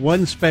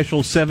one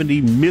special,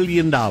 $70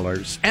 million,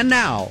 and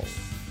now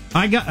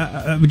I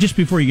got just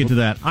before you get to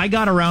that, I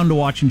got around to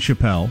watching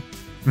Chappelle.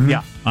 Mm-hmm.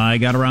 Yeah. I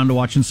got around to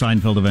watching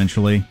Seinfeld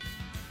eventually.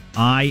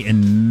 I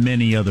and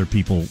many other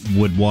people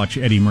would watch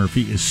Eddie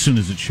Murphy as soon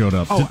as it showed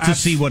up to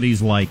see what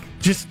he's like.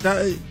 Just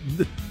the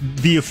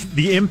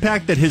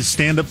impact that his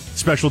stand-up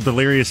special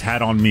Delirious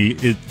had on me,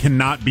 it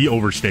cannot be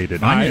overstated.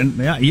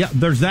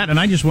 There's that, and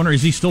I just wonder,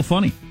 is he still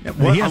funny?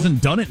 He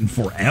hasn't done it in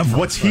forever.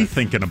 What's he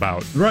thinking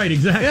about? Right,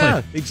 exactly.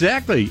 Yeah,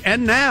 exactly.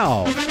 And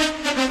now...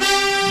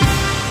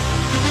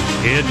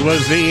 It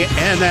was the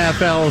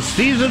NFL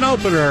season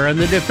opener, and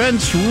the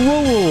defense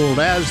ruled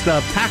as the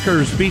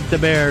Packers beat the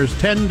Bears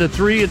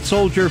 10-3 at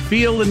Soldier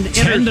Field. And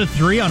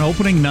 10-3 on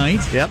opening night?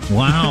 Yep.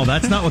 Wow,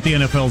 that's not what the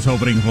NFL's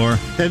hoping for.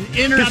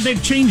 God,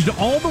 they've changed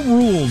all the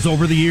rules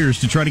over the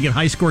years to try to get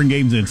high-scoring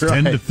games in. It's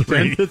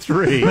 10-3.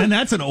 10-3. Man,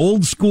 that's an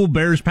old-school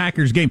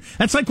Bears-Packers game.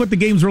 That's like what the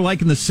games were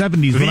like in the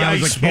 70s when I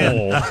was a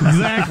kid.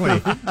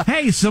 Exactly.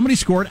 Hey, somebody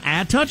scored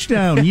a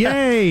touchdown.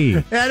 Yay.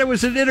 And it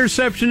was an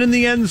interception in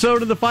the end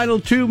zone in the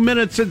final 2 minutes.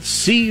 It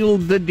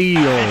sealed the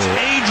deal. It's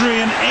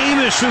Adrian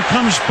Amos who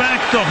comes back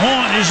to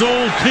haunt his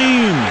old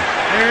team.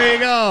 There you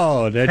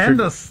go.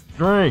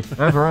 3.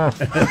 That's right.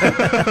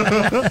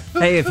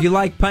 Hey, if you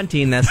like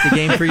punting, that's the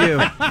game for you.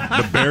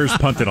 The Bears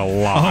punted a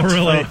lot. Oh,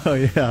 really? Oh,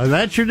 yeah.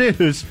 That's your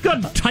news.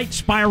 Good tight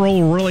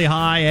spiral, really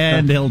high,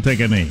 and he'll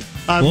take a knee.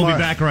 We'll be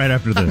back right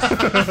after this.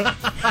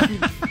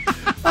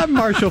 I'm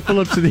Marshall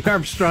Phillips of the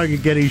Armstrong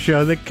and Getty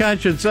Show, the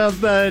conscience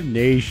of the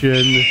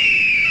nation.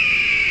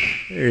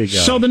 There you go.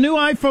 So the new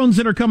iPhones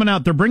that are coming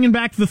out, they're bringing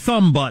back the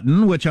thumb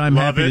button, which I'm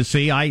happy to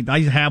see. I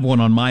have one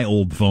on my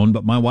old phone,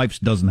 but my wife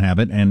doesn't have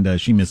it, and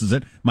she misses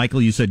it.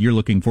 Michael, you said you're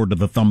looking forward to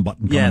the thumb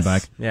button coming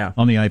back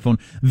on the iPhone.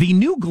 The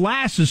new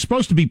glass is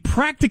supposed to be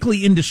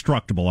practically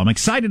indestructible. I'm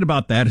excited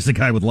about that as a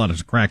guy with a lot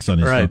of cracks on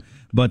his phone.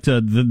 But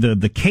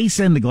the case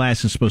and the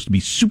glass is supposed to be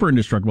super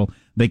indestructible.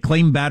 They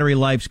claim battery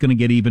life's going to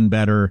get even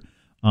better.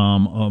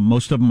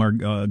 Most of them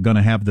are going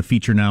to have the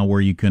feature now where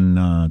you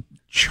can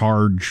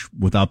charge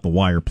without the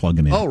wire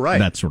plugging in. Oh, right.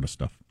 That sort of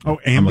stuff. Oh,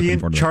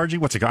 ambient charging?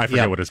 What's it called? I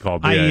forget what it's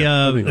called.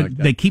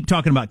 They keep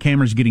talking about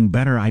cameras getting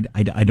better. I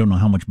don't know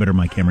how much better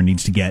my camera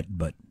needs to get,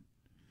 but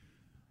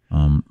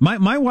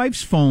my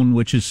wife's phone,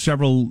 which is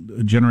several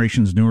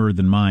generations newer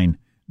than mine,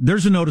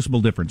 there's a noticeable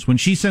difference. When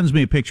she sends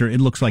me a picture,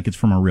 it looks like it's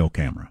from a real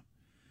camera.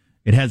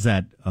 It has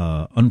that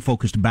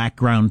unfocused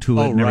background to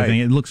it and everything.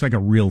 It looks like a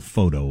real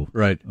photo.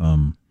 Right.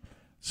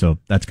 So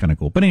that's kind of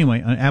cool. But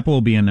anyway, Apple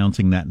will be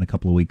announcing that in a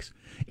couple of weeks.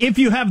 If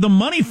you have the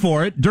money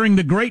for it during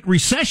the Great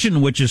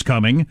Recession, which is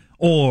coming,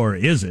 or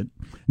is it?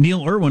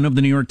 Neil Irwin of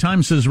the New York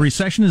Times says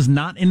recession is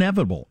not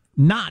inevitable.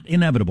 Not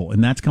inevitable.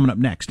 And that's coming up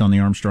next on the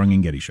Armstrong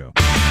and Getty Show.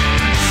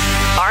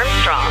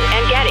 Armstrong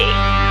and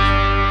Getty.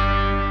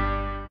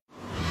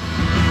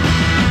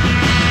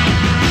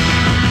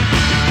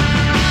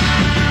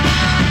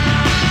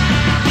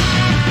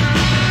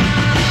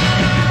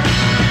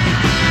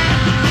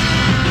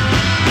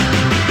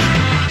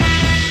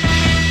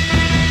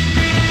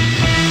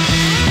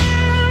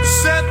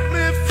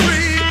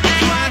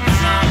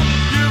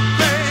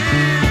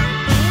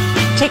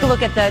 Take a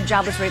look at the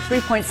jobless rate,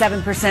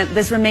 3.7%.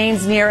 This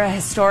remains near a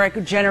historic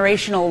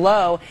generational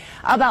low.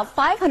 About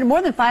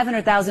more than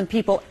 500,000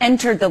 people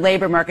entered the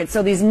labor market.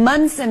 So these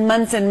months and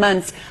months and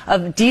months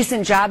of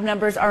decent job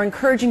numbers are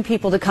encouraging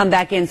people to come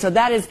back in. So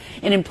that is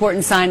an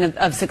important sign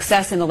of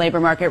success in the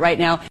labor market right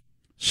now.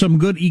 Some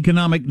good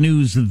economic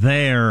news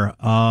there.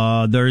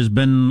 There's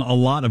been a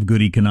lot of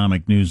good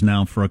economic news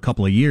now for a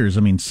couple of years.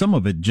 I mean, some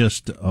of it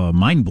just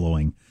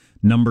mind-blowing.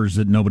 Numbers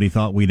that nobody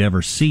thought we'd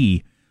ever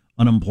see.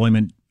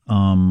 Unemployment,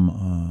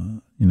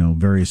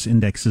 various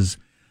indexes.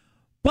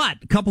 But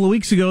a couple of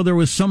weeks ago, there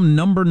was some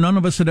number none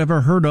of us had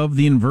ever heard of,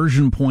 the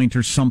inversion point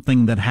or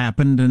something that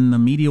happened, and the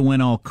media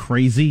went all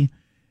crazy.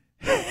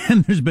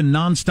 And there's been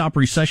nonstop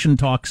recession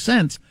talk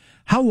since.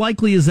 How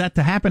likely is that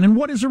to happen? And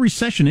what is a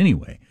recession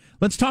anyway?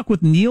 Let's talk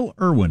with Neil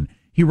Irwin.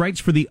 He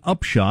writes for The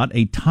Upshot,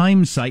 a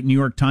Times site, New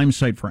York Times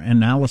site for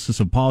analysis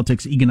of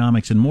politics,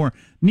 economics, and more.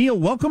 Neil,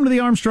 welcome to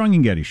the Armstrong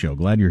and Getty Show.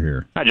 Glad you're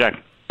here. Hi, Jack.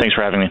 Thanks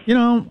for having me. You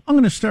know, I'm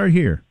going to start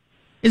here.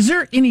 Is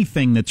there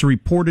anything that's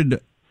reported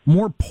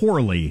more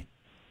poorly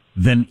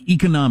than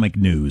economic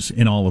news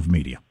in all of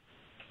media?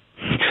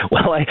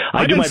 Well,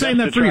 I do my best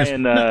to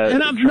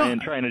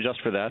try and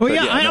adjust for that.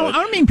 Well, I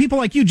don't mean people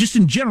like you, just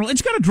in general.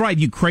 It's got to drive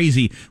you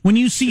crazy when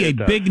you see a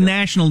big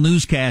national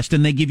newscast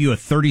and they give you a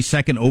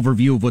 30-second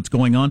overview of what's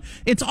going on.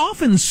 It's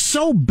often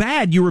so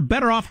bad you were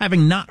better off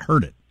having not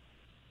heard it.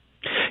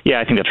 Yeah,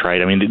 I think that's right.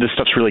 I mean, this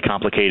stuff's really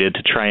complicated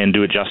to try and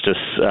do it justice.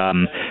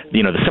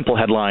 The simple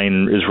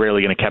headline is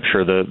rarely going to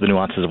capture the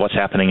nuances of what's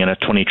happening in a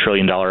 $20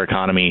 trillion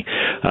economy.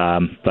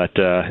 But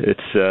I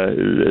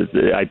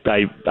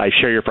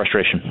share your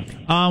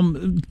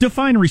frustration.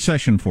 Define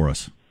recession for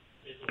us.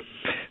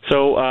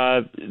 So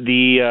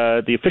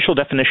the official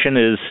definition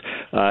is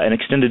an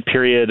extended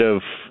period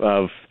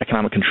of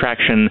economic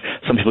contraction.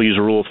 Some people use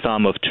a rule of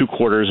thumb of 2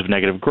 quarters of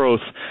negative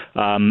growth.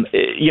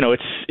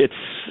 It's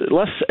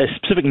less a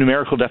specific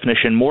numerical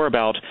definition, more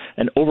about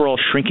an overall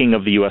shrinking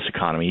of the U.S.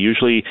 economy.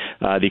 Usually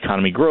the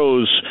economy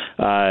grows.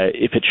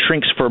 If it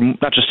shrinks for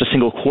not just a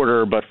single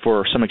quarter, but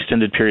for some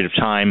extended period of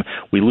time,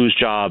 we lose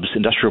jobs,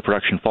 industrial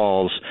production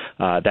falls.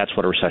 That's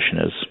what a recession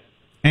is.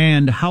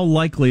 And how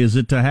likely is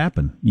it to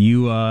happen?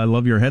 I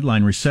love your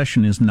headline,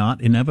 recession is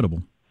not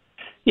inevitable.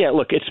 Yeah,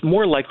 look, it's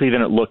more likely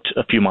than it looked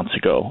a few months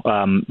ago.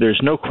 There's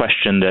no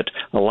question that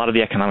a lot of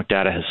the economic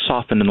data has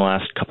softened in the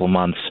last couple of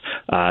months.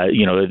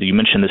 You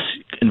mentioned this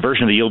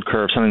inversion of the yield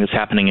curve, something that's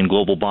happening in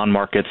global bond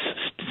markets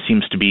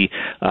seems to be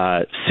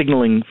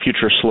signaling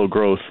future slow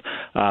growth.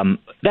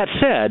 That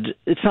said,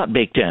 it's not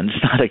baked in.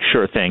 It's not a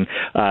sure thing.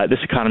 This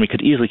economy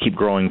could easily keep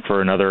growing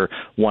for another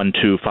 1,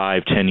 2,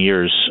 5, 10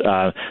 years.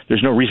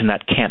 There's no reason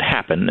that can't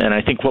happen. And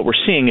I think what we're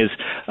seeing is,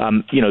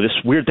 this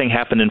weird thing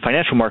happened in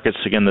financial markets,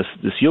 again,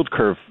 this yield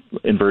curve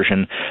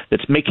inversion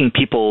that's making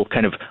people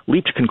kind of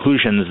leap to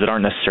conclusions that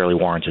aren't necessarily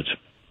warranted.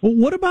 Well,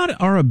 what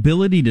about our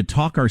ability to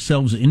talk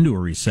ourselves into a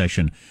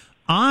recession?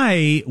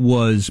 I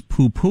was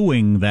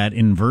poo-pooing that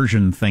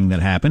inversion thing that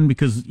happened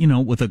because,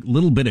 with a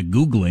little bit of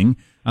Googling,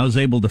 I was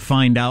able to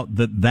find out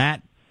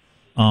that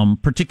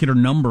particular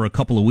number a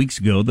couple of weeks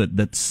ago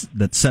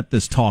that set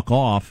this talk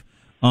off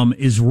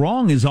is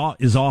wrong as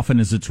often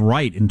as it's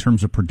right in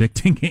terms of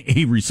predicting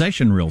a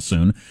recession real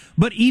soon.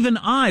 But even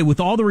I, with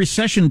all the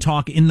recession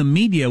talk in the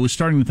media, was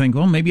starting to think,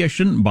 well, maybe I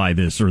shouldn't buy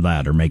this or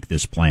that or make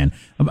this plan.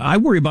 I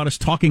worry about us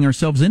talking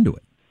ourselves into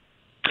it.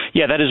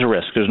 Yeah, that is a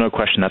risk. There's no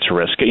question that's a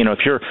risk. If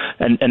you're,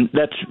 and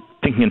that's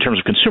thinking in terms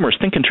of consumers,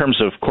 think in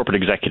terms of corporate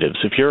executives.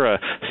 If you're a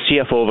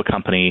CFO of a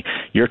company,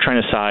 you're trying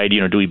to decide,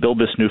 do we build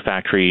this new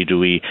factory? Do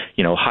we,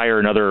 hire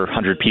another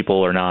 100 people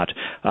or not?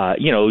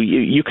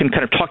 You can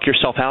kind of talk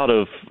yourself out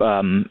of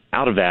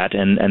that,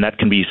 and that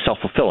can be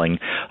self-fulfilling.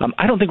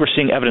 I don't think we're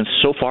seeing evidence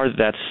so far that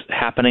that's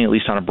happening, at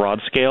least on a broad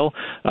scale.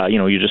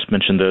 You just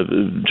mentioned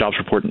the jobs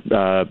report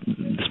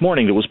this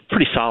morning. It was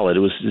pretty solid.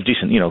 It was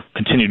decent,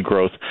 continued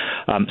growth.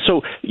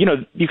 So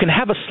you can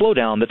have a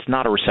slowdown that's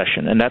not a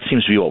recession, and that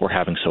seems to be what we're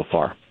having so far.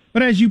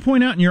 But as you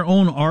point out in your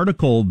own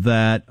article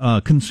that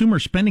consumer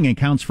spending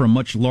accounts for a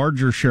much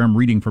larger share, I'm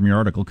reading from your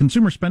article,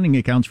 consumer spending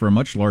accounts for a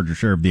much larger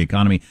share of the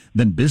economy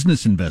than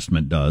business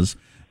investment does.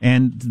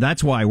 And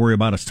that's why I worry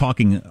about us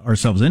talking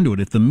ourselves into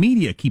it. If the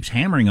media keeps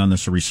hammering on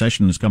this, a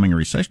recession is coming,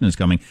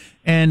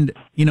 and,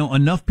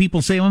 enough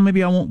people say, well,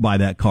 maybe I won't buy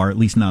that car, at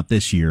least not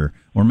this year,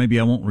 or maybe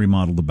I won't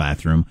remodel the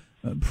bathroom.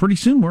 Pretty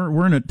soon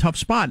we're in a tough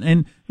spot.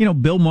 And,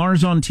 Bill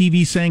Maher's on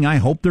TV saying, I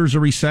hope there's a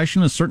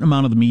recession. A certain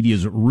amount of the media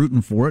is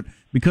rooting for it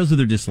because of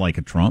their dislike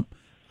of Trump.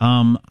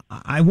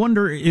 I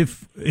wonder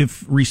if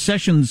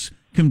recessions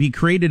can be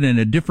created in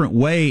a different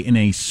way in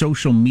a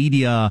social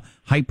media,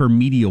 hyper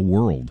media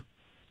world.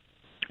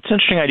 It's an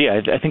interesting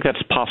idea. I think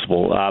that's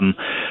possible.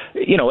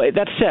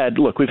 That said,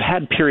 look, we've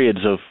had periods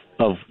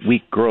of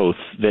weak growth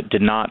that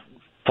did not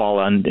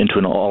fall into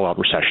an all-out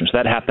recession. So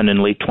that happened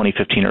in late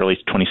 2015, early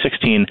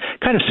 2016,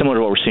 kind of similar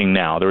to what we're seeing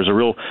now. There was a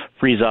real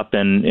freeze-up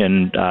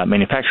in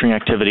manufacturing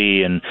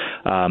activity and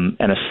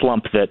a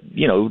slump that,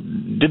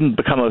 didn't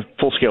become a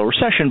full-scale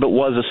recession, but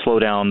was a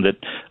slowdown that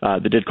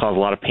did cause a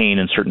lot of pain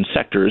in certain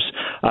sectors.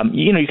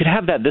 You could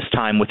have that this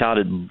time without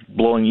it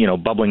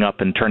bubbling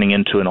up and turning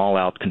into an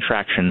all-out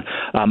contraction.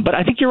 But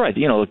I think you're right.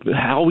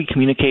 How we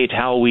communicate,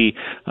 how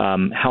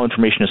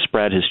information is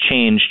spread has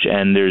changed,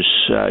 and there's,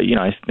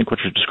 I think what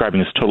you're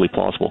describing is totally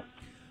plausible.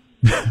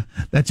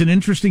 That's an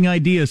interesting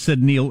idea,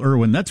 said Neil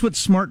Irwin. That's what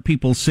smart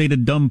people say to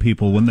dumb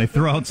people when they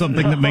throw out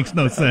something that makes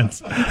no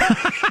sense.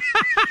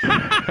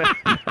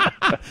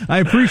 I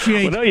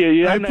appreciate... Well, no,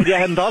 you had an idea I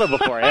hadn't thought of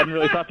before. I hadn't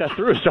really thought that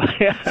through, so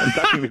I'm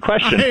ducking the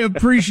question. I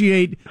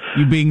appreciate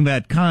you being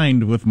that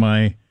kind with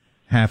my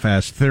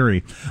half-assed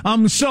theory.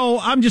 So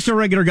I'm just a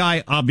regular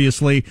guy,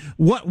 obviously.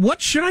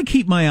 What should I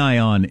keep my eye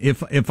on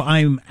if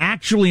I'm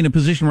actually in a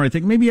position where I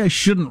think maybe I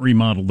shouldn't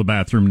remodel the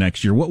bathroom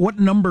next year? What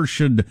number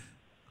should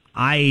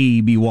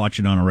I be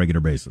watching on a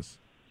regular basis?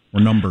 Or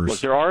numbers?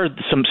 Look, there are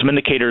some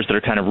indicators that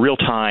are kind of real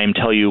time,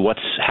 tell you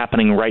what's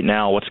happening right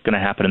now, what's going to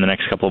happen in the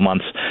next couple of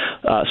months.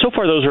 So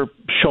far, those are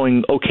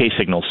showing okay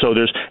signals. So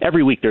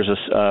every week there's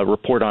a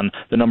report on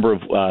the number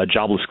of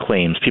jobless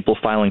claims, people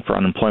filing for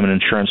unemployment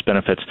insurance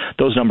benefits.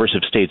 Those numbers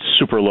have stayed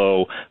super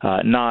low,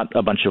 not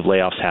a bunch of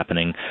layoffs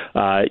happening.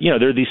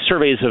 There are these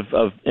surveys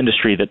of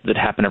industry that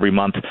happen every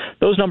month.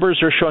 Those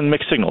numbers are showing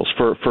mixed signals.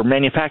 For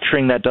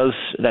manufacturing, that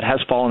has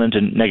fallen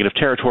into negative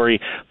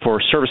territory. For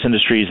service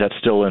industries, that's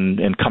still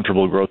in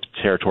comfortable growth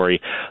territory.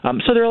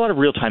 So there are a lot of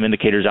real-time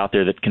indicators out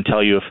there that can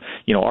tell you if,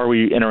 are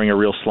we entering a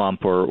real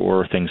slump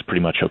or things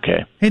pretty much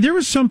okay. Hey, there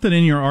was something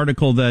in your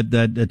article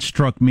that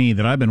struck me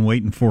that I've been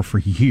waiting for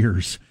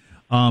years.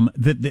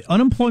 That the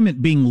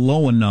unemployment being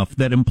low enough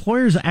that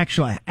employers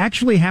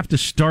actually have to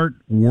start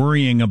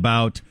worrying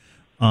about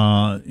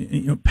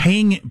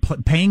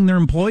paying their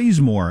employees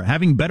more,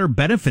 having better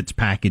benefits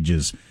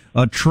packages,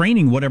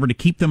 training, whatever, to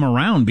keep them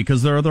around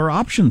because there are other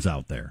options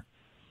out there.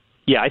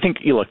 Yeah, I think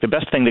the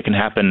best thing that can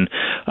happen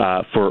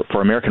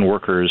for American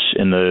workers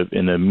in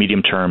the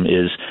medium term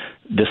is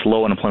this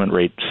low unemployment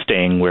rate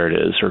staying where it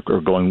is or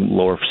going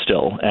lower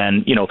still.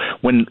 And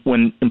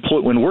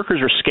when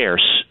workers are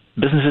scarce,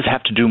 businesses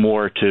have to do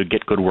more to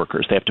get good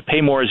workers. They have to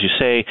pay more, as you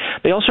say.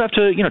 They also have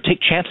to, take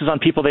chances on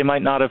people they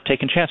might not have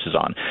taken chances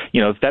on.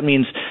 If that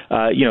means,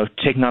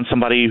 taking on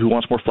somebody who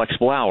wants more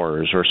flexible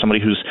hours or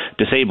somebody who's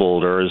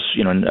disabled or is,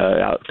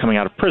 coming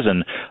out of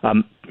prison.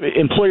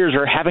 Employers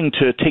are having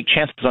to take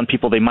chances on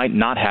people they might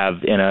not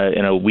have in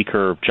a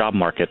weaker job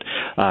market,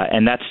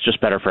 and that's just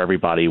better for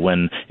everybody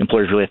when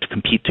employers really have to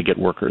compete to get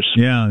workers.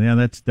 Yeah,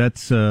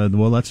 that's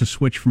a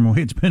switch from the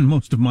way it's been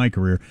most of my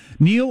career.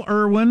 Neil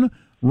Irwin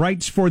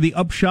writes for the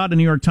Upshot, a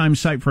New York Times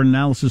site for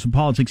analysis of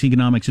politics,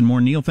 economics, and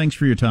more. Neil, thanks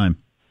for your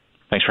time.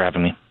 Thanks for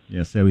having me.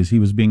 Yes, he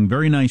was being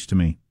very nice to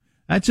me.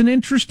 That's an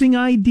interesting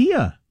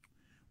idea.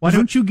 Why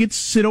don't you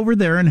sit over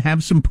there and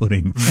have some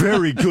pudding?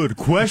 Very good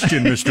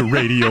question, Mr.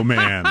 Radio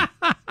Man.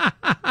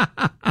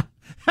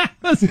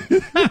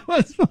 That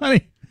was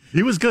funny.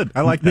 He was good. I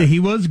like that. He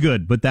was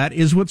good, but that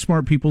is what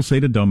smart people say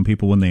to dumb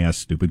people when they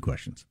ask stupid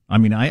questions. I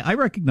mean, I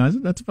recognize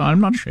it. That's fine. I'm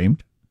not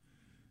ashamed.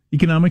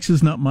 Economics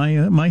is not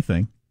my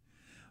thing.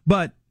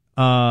 But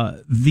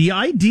the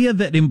idea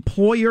that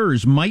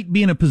employers might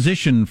be in a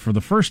position for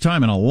the first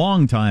time in a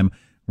long time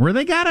where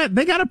they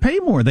gotta pay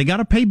more. They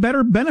gotta pay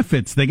better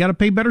benefits. They gotta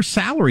pay better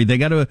salary. They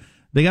gotta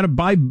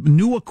buy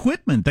new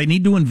equipment. They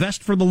need to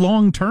invest for the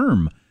long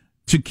term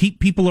to keep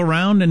people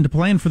around and to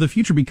plan for the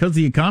future because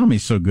the economy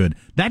is so good.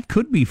 That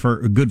could be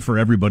good for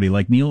everybody,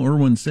 like Neil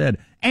Irwin said.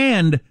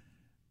 And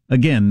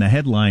again, the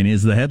headline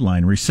is the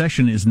headline.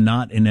 Recession is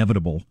not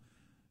inevitable.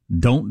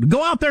 Don't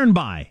go out there and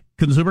buy,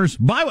 consumers.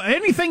 Buy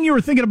anything you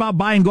were thinking about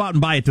buying. Go out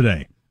and buy it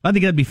today. I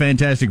think that'd be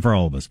fantastic for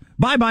all of us.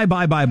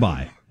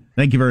 Buy.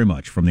 Thank you very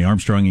much from the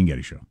Armstrong and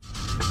Getty Show.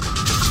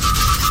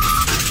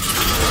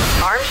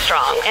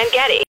 Armstrong and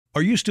Getty.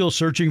 Are you still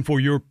searching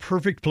for your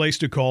perfect place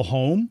to call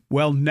home?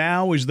 Well,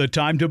 now is the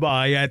time to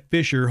buy at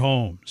Fisher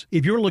Homes.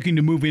 If you're looking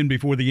to move in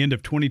before the end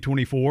of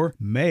 2024,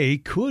 May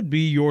could be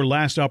your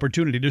last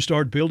opportunity to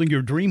start building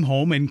your dream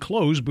home and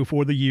close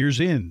before the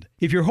year's end.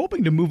 If you're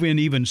hoping to move in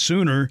even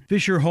sooner,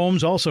 Fisher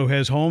Homes also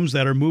has homes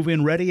that are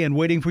move-in ready and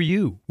waiting for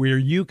you, where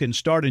you can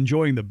start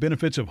enjoying the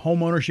benefits of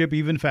homeownership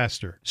even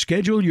faster.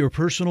 Schedule your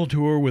personal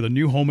tour with a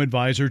new home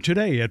advisor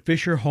today at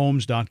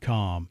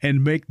FisherHomes.com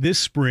and make this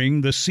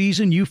spring the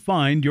season you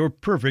find your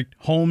perfect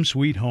home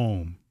sweet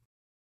home.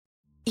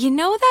 You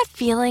know that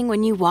feeling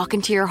when you walk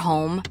into your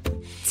home,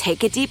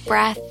 take a deep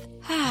breath,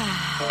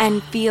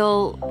 and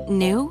feel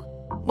new?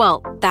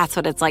 Well, that's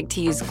what it's like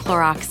to use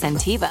Clorox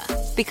Scentiva.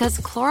 Because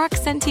Clorox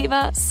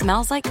Scentiva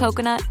smells like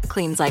coconut,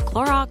 cleans like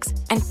Clorox,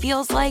 and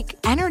feels like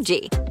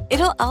energy.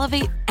 It'll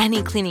elevate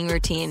any cleaning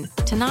routine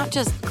to not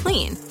just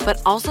clean,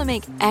 but also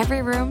make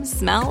every room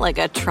smell like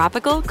a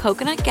tropical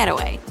coconut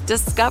getaway.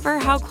 Discover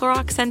how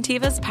Clorox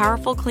Scentiva's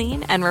powerful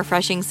clean and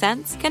refreshing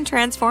scents can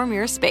transform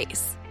your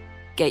space.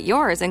 Get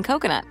yours in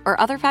coconut or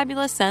other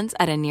fabulous scents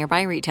at a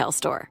nearby retail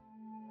store.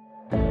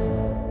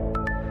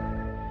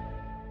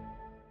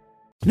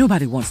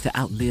 Nobody wants to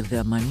outlive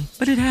their money,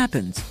 but it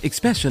happens,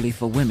 especially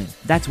for women.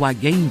 That's why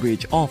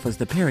Gainbridge offers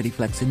the Parity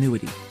Flex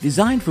annuity,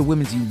 designed for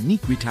women's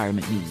unique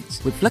retirement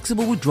needs, with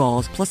flexible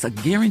withdrawals plus a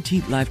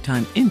guaranteed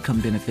lifetime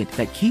income benefit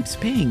that keeps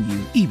paying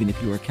you even if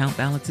your account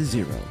balance is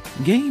zero.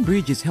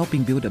 Gainbridge is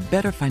helping build a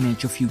better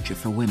financial future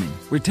for women.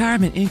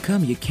 Retirement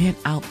income you can't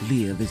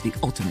outlive is the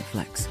ultimate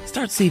flex.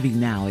 Start saving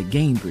now at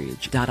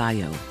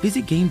Gainbridge.io.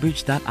 Visit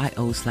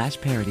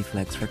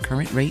Gainbridge.io/ParityFlex for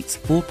current rates,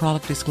 full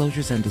product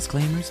disclosures and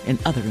disclaimers, and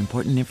other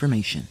important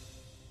information.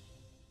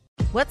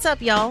 What's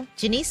up, y'all?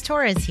 Janice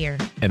Torres here.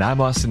 And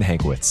I'm Austin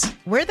Hankwitz.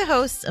 We're the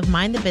hosts of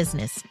Mind the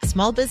Business,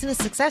 Small Business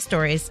Success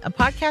Stories, a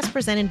podcast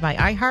presented by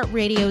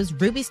iHeartRadio's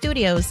Ruby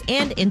Studios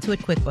and Intuit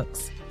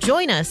QuickBooks.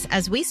 Join us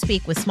as we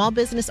speak with small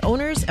business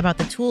owners about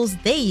the tools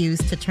they use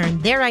to turn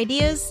their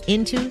ideas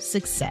into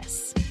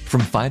success.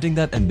 From finding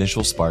that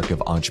initial spark of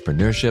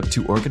entrepreneurship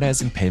to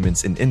organizing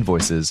payments and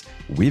invoices,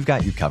 we've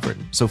got you covered.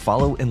 So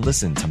follow and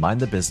listen to Mind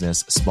the Business,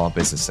 Small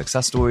Business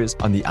Success Stories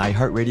on the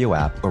iHeartRadio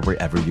app or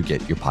wherever you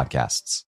get your podcasts.